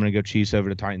against it. I'm gonna go Chiefs over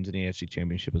the Titans in the AFC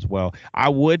Championship as well. I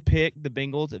would pick the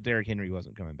Bengals if Derrick Henry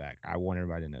wasn't coming back. I want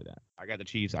everybody to know that. I got the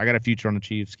Chiefs. I got a future on the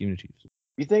Chiefs. Give me the Chiefs.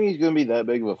 You think he's going to be that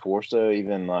big of a force, though?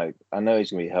 Even I know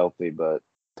he's going to be healthy, but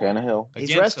Tannehill. He's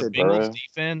Against rested, the Bengals bro.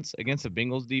 defense. Against the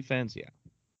Bengals defense, yeah.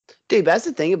 Dude, that's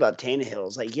the thing about Tannehill.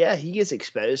 Is he gets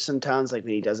exposed sometimes, when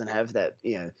he doesn't have that,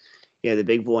 the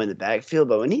big boy in the backfield.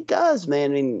 But when he does,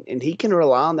 man, and he can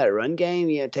rely on that run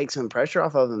game, take some pressure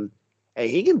off of him. Hey,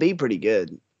 he can be pretty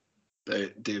good.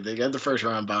 But dude, they got the first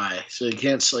round bye, so you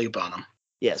can't sleep on them.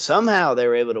 Yeah, somehow they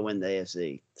were able to win the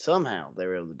AFC. Somehow they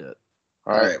were able to do it.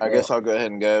 All right, All right, I guess I'll go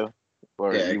ahead and go.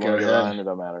 Or Yeah, you go want to go ahead. on? It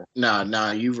don't matter.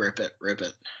 No, you rip it.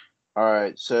 All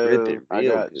right, so Rip it I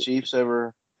real got good. Chiefs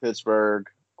over Pittsburgh,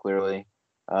 clearly.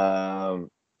 Pats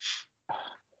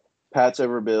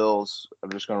over Bills. I'm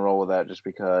just going to roll with that just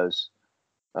because.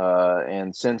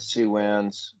 And Cincy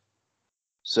wins.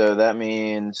 So that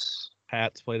means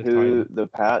Pats play the who Titans. the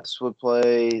Pats would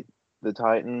play the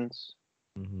Titans.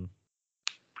 Mm-hmm.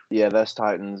 Yeah, that's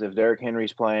Titans. If Derrick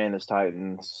Henry's playing, it's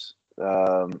Titans.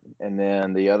 And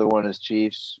then the other one is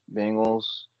Chiefs, Bengals.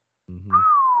 Mm-hmm.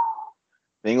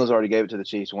 Bengals already gave it to the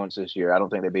Chiefs once this year. I don't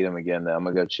think they beat them again, though. I'm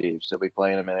going to go Chiefs. They'll be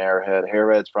playing them in Arrowhead.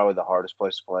 Arrowhead's probably the hardest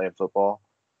place to play in football.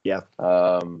 Yeah.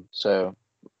 So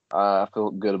I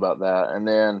feel good about that. And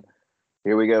then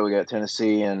here we go. We got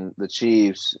Tennessee and the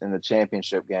Chiefs in the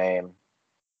championship game.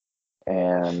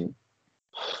 And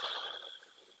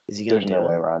Is he going there's to no do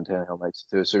way it? Ryan Tannehill makes it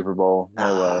to a Super Bowl.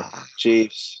 No way.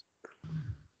 Chiefs.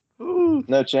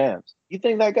 No chance. You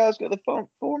think that guy's got the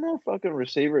former fucking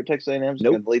receiver at Texas A&M Nope.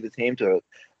 going to lead the team to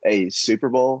a Super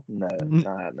Bowl? No, it's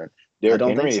not happening. Derrick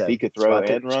don't Henry, think so. if he could That's why throw I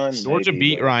took and run, Georgia maybe,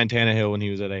 beat but Ryan Tannehill when he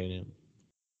was at A&M.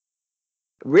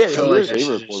 Really? feel like receiver I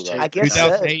should just quarterback. I take guess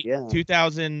that. so. 2008, Yeah.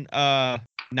 2009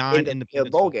 In the Independence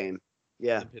bowl game.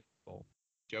 Yeah. Independence Bowl.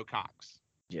 Joe Cox,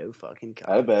 Joe fucking Cox.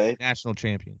 I obey. national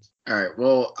champions. All right.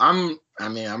 Well, I'm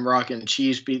rocking.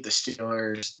 Chiefs beat the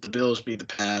Steelers. The Bills beat the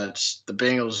Pats. The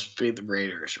Bengals beat the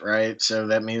Raiders. Right. So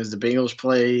that means the Bengals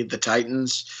play the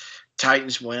Titans.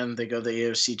 Titans win. They go to the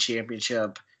AFC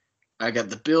Championship. I got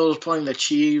the Bills playing the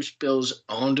Chiefs. Bills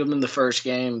owned them in the first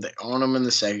game. They own them in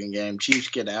the second game. Chiefs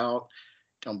get out.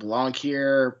 Don't belong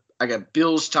here. I got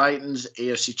Bills Titans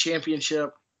AFC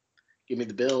Championship. Give me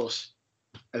the Bills.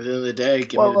 At the end of the day,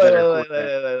 give me the better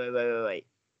quarterback. Wait.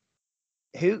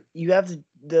 Who you have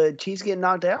the Chiefs getting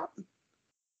knocked out?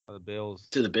 The Bills.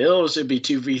 To the Bills, it'd be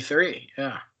 2v3.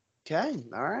 Yeah. Okay,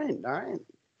 all right.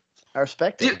 I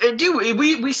respect it. Dude,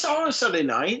 we saw on Sunday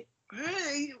night.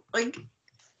 Like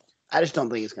I just don't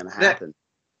think it's going to happen.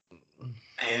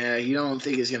 Yeah, you don't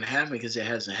think it's going to happen because it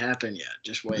hasn't happened yet.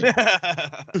 Just wait. All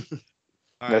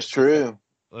right, That's true.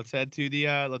 Let's head to the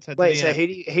Wait, to so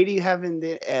the who do you have in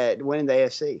the winning the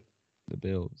AFC? the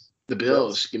Bills. The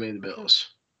Bills. Give me the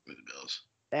Bills. Give me the Bills.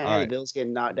 Damn, All right. the Bills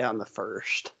getting knocked out in the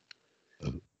first.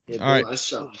 Yeah, All right.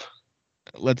 Let's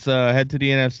Let's head to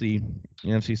the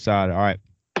NFC side. All right,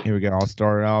 here we go. I'll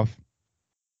start it off.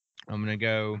 I'm gonna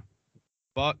go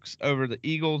Bucks over the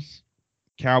Eagles,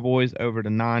 Cowboys over the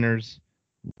Niners,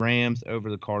 Rams over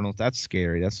the Cardinals. That's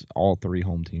scary. That's all three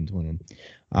home teams winning.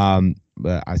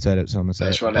 But I said it, so I'm gonna say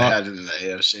That's it. what I had in the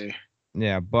AFC.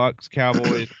 Yeah, Bucks,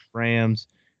 Cowboys, Rams,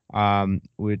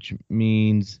 which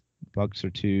means Bucks are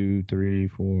 2, 3,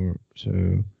 4. So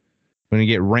we're gonna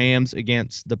get Rams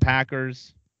against the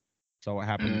Packers. So what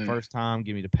happened the first time?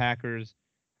 Give me the Packers,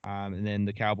 and then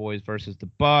the Cowboys versus the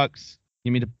Bucks.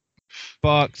 Give me the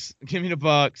Bucks. Give me the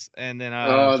Bucks, and then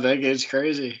that gets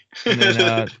crazy. and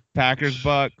then Packers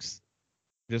Bucks,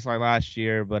 just like last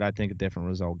year, but I think a different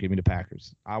result. Give me the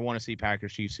Packers. I want to see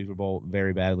Packers Chiefs Super Bowl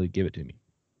very badly. Give it to me.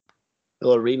 A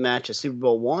little rematch of Super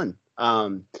Bowl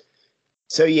I.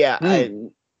 So yeah,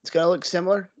 it's gonna look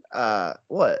similar.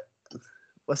 What?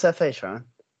 What's that face, Ron?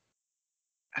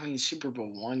 I mean, Super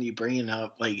Bowl I, you bringing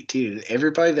up, like, dude,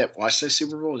 everybody that watched that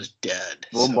Super Bowl is dead.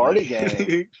 Lombardi So, like,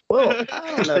 game. Well,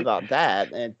 I don't know about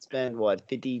that. It's been,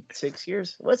 56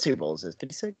 years? What Super Bowl is this?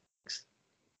 56?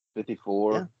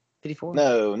 54. Yeah. 54?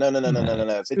 No. No, Like what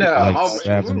are we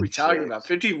 76. talking about?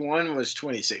 51 was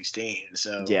 2016.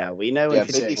 So Yeah, we know. Yeah, what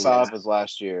 56 55 is. was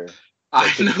last year. I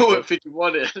know what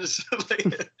 51 is.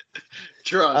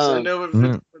 Trust, I know what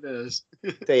 51 is.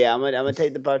 So yeah, I'm gonna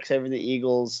take the Bucks over the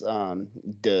Eagles.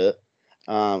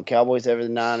 Cowboys over the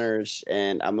Niners,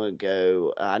 and I'm gonna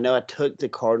go. I know I took the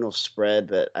Cardinals spread,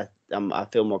 but I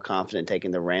feel more confident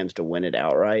taking the Rams to win it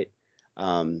outright.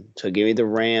 So give me the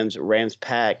Rams. Rams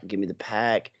pack. Give me the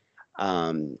pack.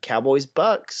 Cowboys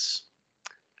Bucks.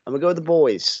 I'm gonna go with the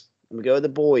boys.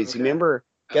 Okay. Remember,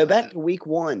 go back to week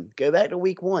one.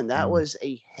 That was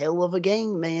a hell of a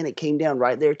game, man. It came down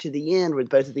right there to the end with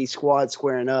both of these squads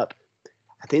squaring up.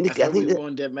 I think week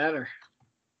one didn't matter.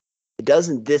 It does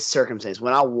in this circumstance.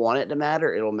 When I want it to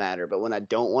matter, it'll matter. But when I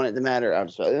don't want it to matter, I'm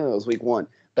just like, it was week one.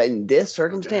 But in this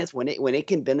circumstance, when it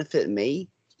can benefit me,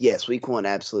 yes, week one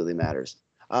absolutely matters.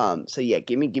 So yeah,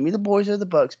 give me the boys or the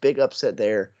Bucks. Big upset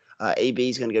there. AB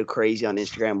is gonna go crazy on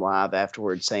Instagram Live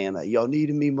afterwards, saying that y'all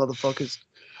needed me, motherfuckers.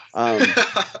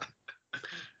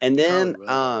 And then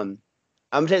I'm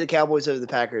gonna take the Cowboys over the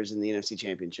Packers in the NFC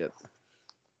Championship.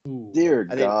 Dear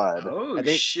God.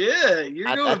 Shit.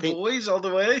 You're going boys all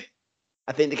the way?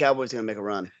 I think the Cowboys are going to make a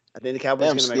run. I think the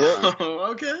Cowboys are going to make a run.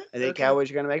 Okay. I think the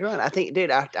Cowboys are going to make a run. I think, dude,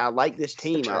 I like this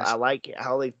team. I like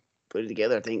how they put it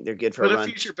together. I think they're good for a run. Put a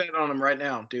future bet on them right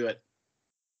now. Do it.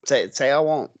 Say I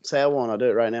won't. I'll do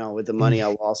it right now with the money I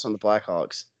lost on the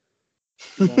Blackhawks.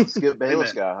 Skip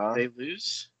Bayless guy, huh? They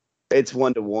lose? It's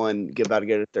 1-1. About to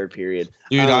go to third period.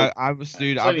 Dude, I've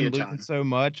been losing time. so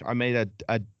much. I made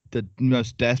the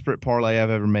most desperate parlay I've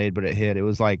ever made, but it hit. It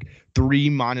was like 3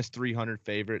 minus 300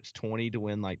 favorites, 20 to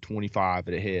win like 25,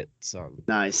 and it hit. So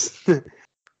nice. All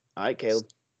right, Caleb.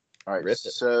 All right.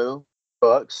 So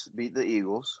Bucks beat the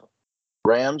Eagles.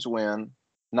 Rams win.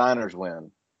 Niners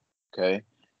win. Okay.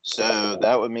 So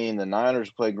that would mean the Niners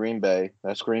play Green Bay.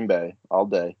 That's Green Bay all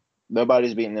day.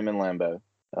 Nobody's beating them in Lambeau.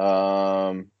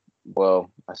 Well,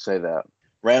 I say that.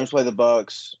 Rams play the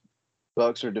Bucks.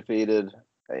 Bucks are defeated.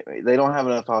 They don't have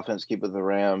enough offense to keep with the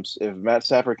Rams. If Matt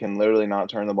Stafford can literally not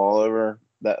turn the ball over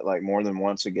that like more than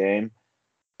once a game,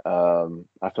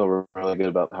 I feel really good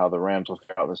about how the Rams will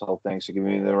figure out this whole thing. So give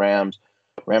me the Rams.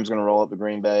 Rams going to roll up to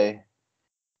Green Bay.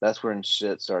 That's when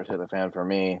shit starts hitting the fan for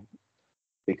me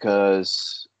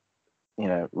because,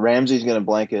 Ramsey's going to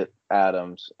blanket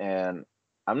Adams. And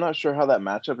I'm not sure how that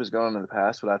matchup is going in the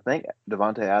past, but I think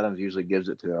Devontae Adams usually gives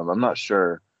it to him. I'm not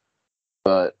sure.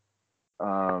 But,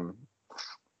 damn,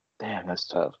 that's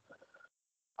tough.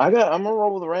 I'm gonna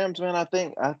roll with the Rams, man. I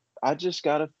think I just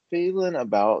got a feeling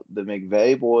about the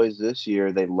McVay boys this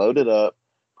year. They loaded up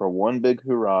for one big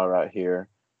hoorah right here,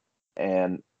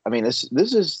 and I mean this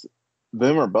is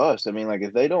boom or bust. I mean, like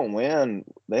if they don't win,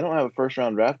 they don't have a first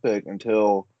round draft pick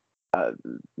until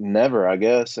never. I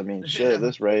guess. I mean, shit. At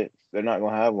this rate, they're not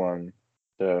gonna have one.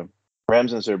 So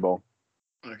Rams in the Super Bowl.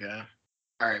 Okay.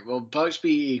 All right. Well, Bucks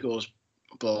beat Eagles.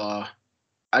 Blah.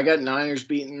 I got Niners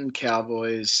beating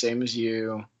Cowboys, same as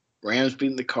you. Rams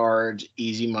beating the Cards,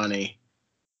 easy money.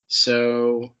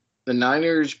 So the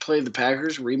Niners play the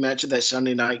Packers, rematch of that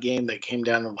Sunday night game that came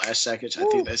down in the last seconds. I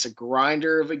think that's a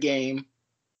grinder of a game.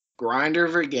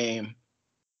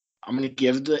 I'm going to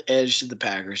give the edge to the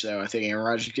Packers, though. I think Aaron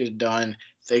Rodgers gets it done.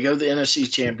 If they go to the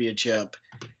NFC Championship,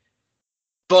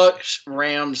 Bucks,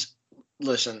 Rams,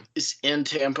 listen, it's in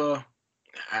Tampa.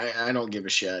 I don't give a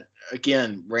shit.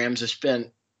 Again, Rams have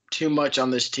spent too much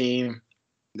on this team.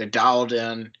 They're dialed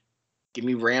in. Give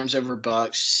me Rams over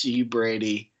Bucks. See you,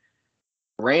 Brady.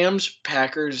 Rams,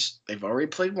 Packers, they've already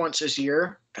played once this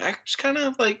year. Packers kind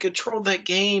of like controlled that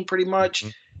game pretty much.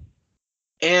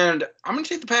 And I'm going to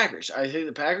take the Packers. I think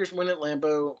the Packers win at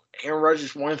Lambeau. Aaron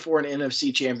Rodgers 1-4 in an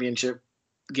NFC Championship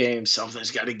game.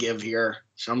 Something's got to give here.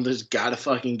 Something's got to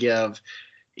fucking give.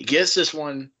 He gets this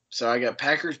one. So I got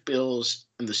Packers, Bills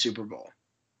in the Super Bowl.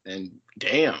 And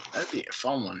damn, that'd be a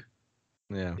fun one.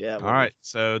 Yeah. Yeah, All right.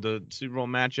 So the Super Bowl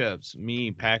matchups: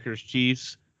 me, Packers,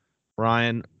 Chiefs;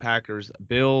 Ryan, Packers,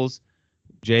 Bills;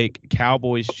 Jake,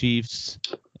 Cowboys, Chiefs;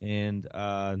 and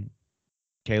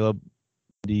Caleb,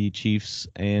 the Chiefs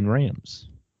and Rams.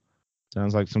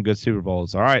 Sounds like some good Super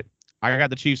Bowls. All right. I got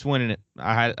the Chiefs winning it.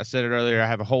 I said it earlier. I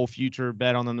have a whole future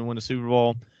bet on them to win the Super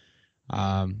Bowl.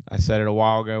 I said it a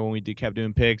while ago when we kept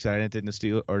doing picks. I didn't think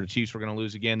the Chiefs were going to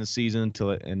lose again this season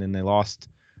and then they lost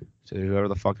to whoever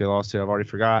the fuck they lost to. I've already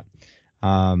forgot.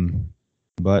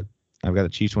 But I've got the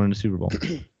Chiefs winning the Super Bowl.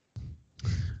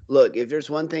 Look, if there's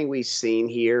one thing we've seen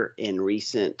here in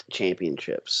recent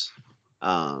championships,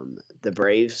 the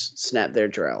Braves snapped their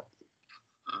drought.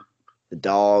 The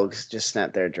Dogs just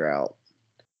snapped their drought.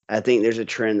 I think there's a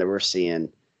trend that we're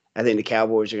seeing. I think the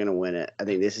Cowboys are going to win it. I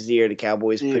think this is the year the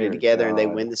Cowboys put it together and they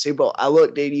win the Super Bowl.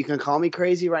 Look, dude, you can call me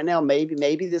crazy right now. Maybe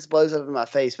this blows up in my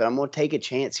face, but I'm going to take a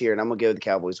chance here and I'm going to go with the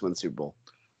Cowboys win the Super Bowl.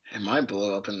 It might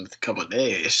blow up in a couple of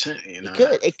days. You know?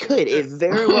 It could. It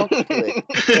very well could.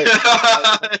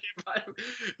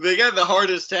 They got the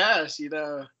hardest task, you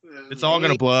know. It's all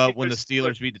going to blow up when the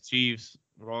Steelers beat the Chiefs.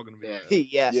 We're all going to be like,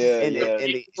 yeah.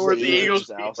 Or the Eagles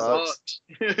beat the Bucks.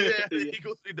 the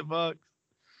Eagles beat the Bucks.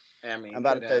 I mean, I'm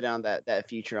about to throw down that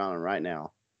future on them right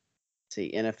now.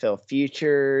 See, NFL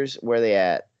futures, where they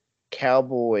at?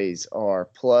 Cowboys are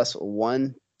plus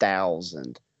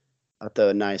 1,000. I'll throw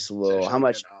a nice little. How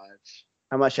much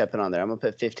I put on there? I'm gonna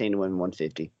put 15 to win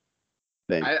 150.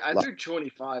 Boom. I threw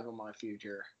 25 on my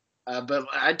future, but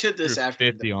I took this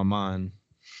after 50 on mine.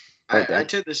 I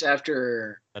took this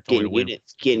after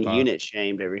getting unit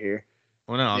shamed over here.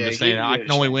 Well, no, I'm just saying I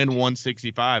can only win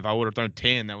 165. I would have thrown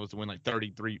 10. That was to win like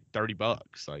 $30.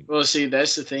 Like, well, see,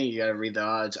 that's the thing. You got to read the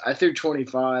odds. I threw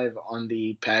 25 on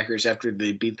the Packers after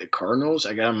they beat the Cardinals.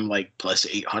 I got them like plus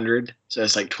 800. So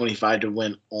it's like 25 to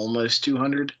win almost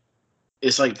 200.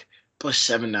 It's like plus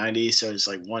 790. So it's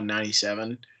like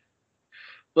 197.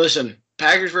 Listen,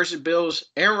 Packers versus Bills.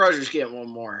 Aaron Rodgers getting one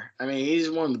more. I mean,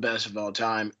 he's one of the best of all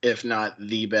time, if not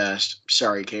the best.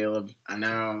 Sorry, Caleb. I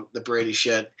know the Brady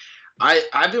shit.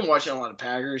 I've been watching a lot of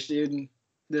Packers, dude,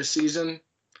 this season.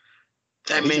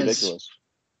 That man's ridiculous.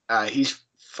 He's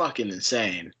fucking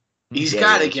insane. He's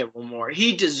got to get one more.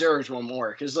 He deserves one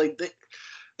more because, like,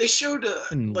 they showed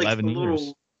like 11 a little.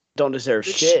 Years. Don't deserve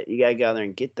shit. You gotta go out there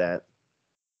and get that.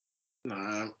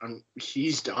 Nah,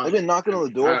 he's done. They've been knocking on the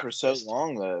door for so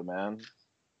long, though, man.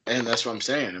 And that's what I'm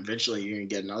saying. Eventually, you're gonna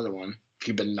get another one.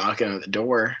 You've been knocking on the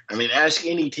door. I mean, ask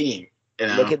any team. You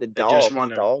know, look at the Dogs.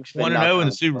 Dogs 1-0 in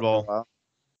the Super Bowl.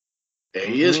 Yeah,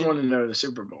 he is 1-0 in the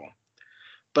Super Bowl.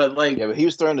 But like, but he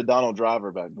was throwing to Donald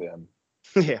Driver back then.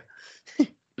 Yeah.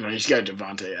 No, he's got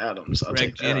Devontae Adams.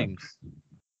 Greg Jennings.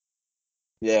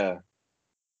 Yeah.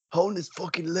 Holding his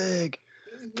fucking leg.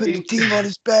 Putting the team on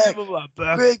his back.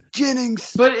 Greg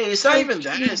Jennings. But it's not even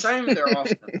that. It's not even their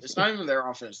offense. It's not even their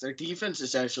offense. Their defense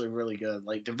is actually really good.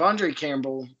 Like Devondre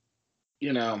Campbell,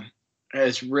 you know,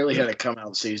 has really had a come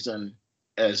out season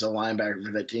as a linebacker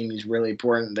for that team. He's really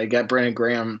important. They got Brandon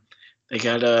Graham. They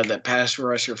got that pass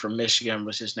rusher from Michigan.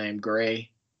 What's his name? Gray.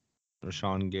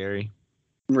 Rashawn Gary.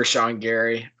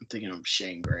 I'm thinking of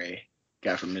Shane Gray,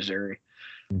 guy from Missouri.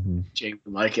 Mm-hmm. Jake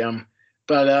would like him.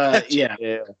 But yeah.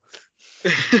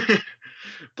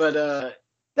 But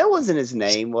that wasn't his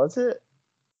name, was it?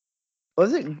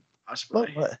 Was it?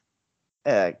 Possibly. What?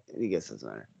 I guess it doesn't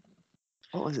matter.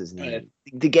 What was his name?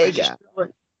 The gay guy.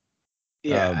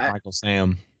 Yeah, Michael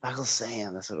Sam. Michael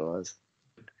Sam, that's what it was.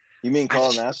 You mean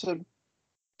Colin Nassib?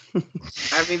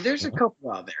 I mean, there's a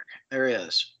couple out there. There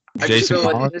is. I Jason just feel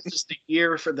Pollock? like this is the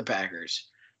year for the Packers.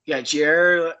 You got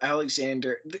Jair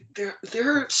Alexander.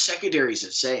 Their secondary is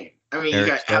insane. I mean,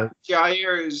 Eric you got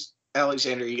Jair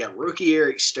Alexander. You got rookie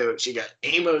Eric Stokes. You got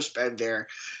Amos back there.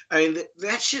 I mean,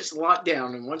 that shit's locked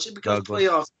down. And once it becomes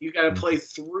playoffs, you got to play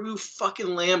through fucking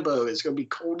Lambeau. It's going to be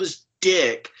cold as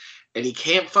dick. And he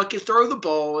can't fucking throw the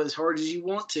ball as hard as you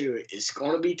want to. It's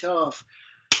going to be tough.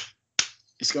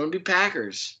 It's going to be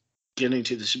Packers. getting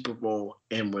to the Super Bowl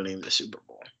and winning the Super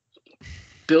Bowl.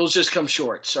 Bills just come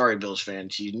short. Sorry, Bills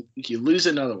fans. You lose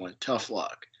another one. Tough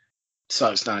luck.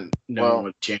 Sucks not knowing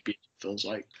what championship feels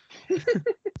like.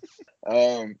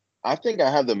 I think I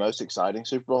have the most exciting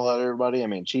Super Bowl out of everybody. I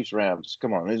mean, Chiefs Rams.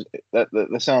 Come on,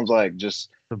 that sounds like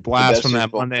just The blast from Super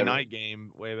that Bowl Monday ever. night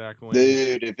game way back when.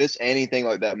 dude. If it's anything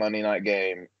like that Monday night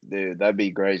game, dude, that'd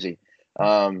be crazy.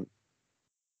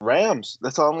 Rams.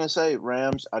 That's all I'm gonna say.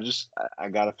 Rams. I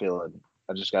got a feeling.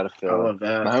 I just got a I feeling. love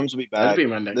that. Mahomes will be That'd back. be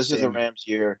my next This is the team. Rams'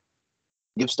 year.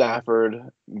 Give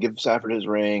Stafford his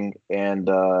ring, and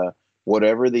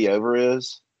whatever the over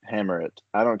is, hammer it.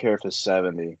 I don't care if it's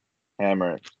 70.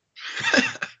 Hammer it.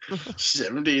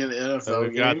 70 in the NFL So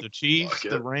we've got game. the Chiefs,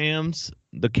 Fuck the it. Rams,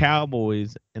 the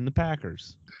Cowboys, and the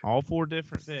Packers. All 4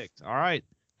 different picks. All right.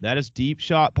 That is Deep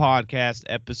Shot Podcast,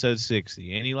 episode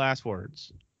 60. Any last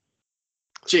words?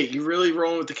 Jake, you really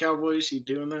rolling with the Cowboys? You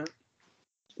doing that?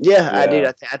 Yeah, I do.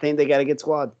 Yeah. I think they got a good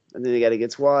squad. I think they got a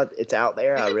good squad. It's out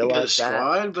there. I think we got a realize that.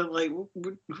 squad, but like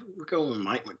we're going with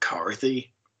Mike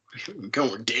McCarthy. We're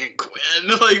going with Dan Quinn.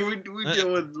 Like we're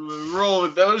going roll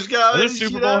with those guys. They're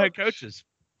Super Bowl head coaches.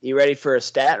 You ready for a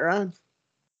stat run?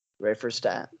 Ready for a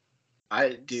stat?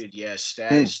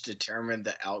 Stats determine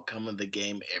the outcome of the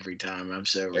game every time. I'm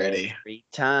so ready. Every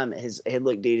time. His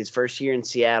first year in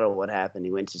Seattle, what happened?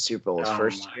 He went to Super Bowl. His Oh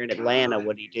first my year in Atlanta, God.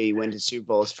 what did he do? He went to Super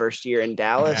Bowl. His first year in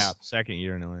Dallas. Yeah, second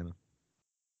year in Atlanta.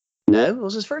 No, it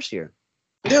was his first year.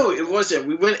 No, it wasn't.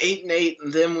 We went 8-8,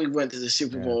 and then we went to the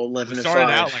Super Yeah. Bowl We 11-5.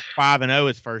 started out like 5-0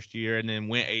 his first year, and then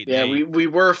went 8-8. Yeah, we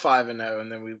were 5-0, and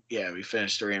then we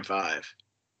finished 3-5.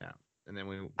 and then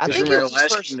we. I Just think it remember was his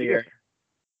last first year. year.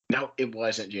 No, it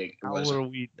wasn't, Jake. It How wasn't. were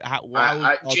we?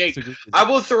 Why was Jake, I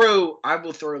will throw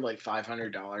like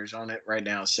 $500 on it right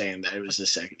now, saying that it was the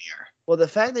second year. Well, the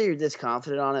fact that you're this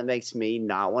confident on it makes me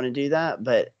not want to do that.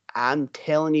 But I'm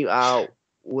telling you, I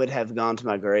would have gone to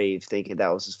my grave thinking that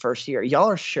was his first year. Y'all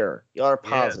are sure. Y'all are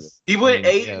positive. He went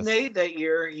mean, 8-8 that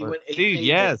year. He went 8-8 Dude, that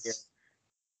yes. year.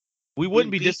 We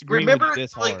wouldn't be disagreeing with you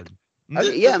this like, hard.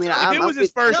 Yeah, I mean, if it was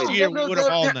his first year, we would have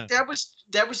all known. That was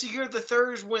the year the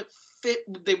Thurs went fit.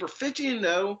 They were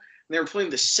 15-0, and they were playing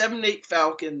the 7-8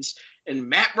 Falcons. And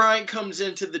Matt Ryan comes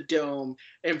into the dome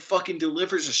and fucking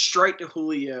delivers a strike to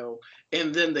Julio,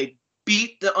 and then they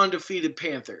beat the undefeated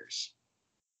Panthers.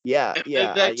 Yeah, And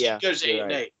yeah, that yeah. team goes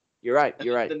 8-8. You're right. And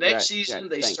You're right. The you're next right, season, you're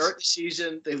they right. Thanks. start the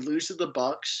season, they lose to the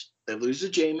Bucks, they lose to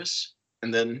Jameis,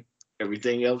 and then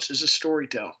everything else is a story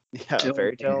tell. Yeah,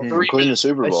 fairy tale. Mhm. Including the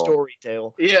Super A Bowl. story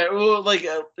tale. Yeah, well, like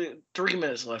 3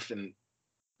 minutes left in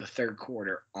the third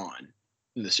quarter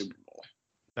in the Super Bowl.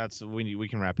 We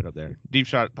can wrap it up there. Deep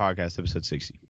Shot Podcast, episode 60.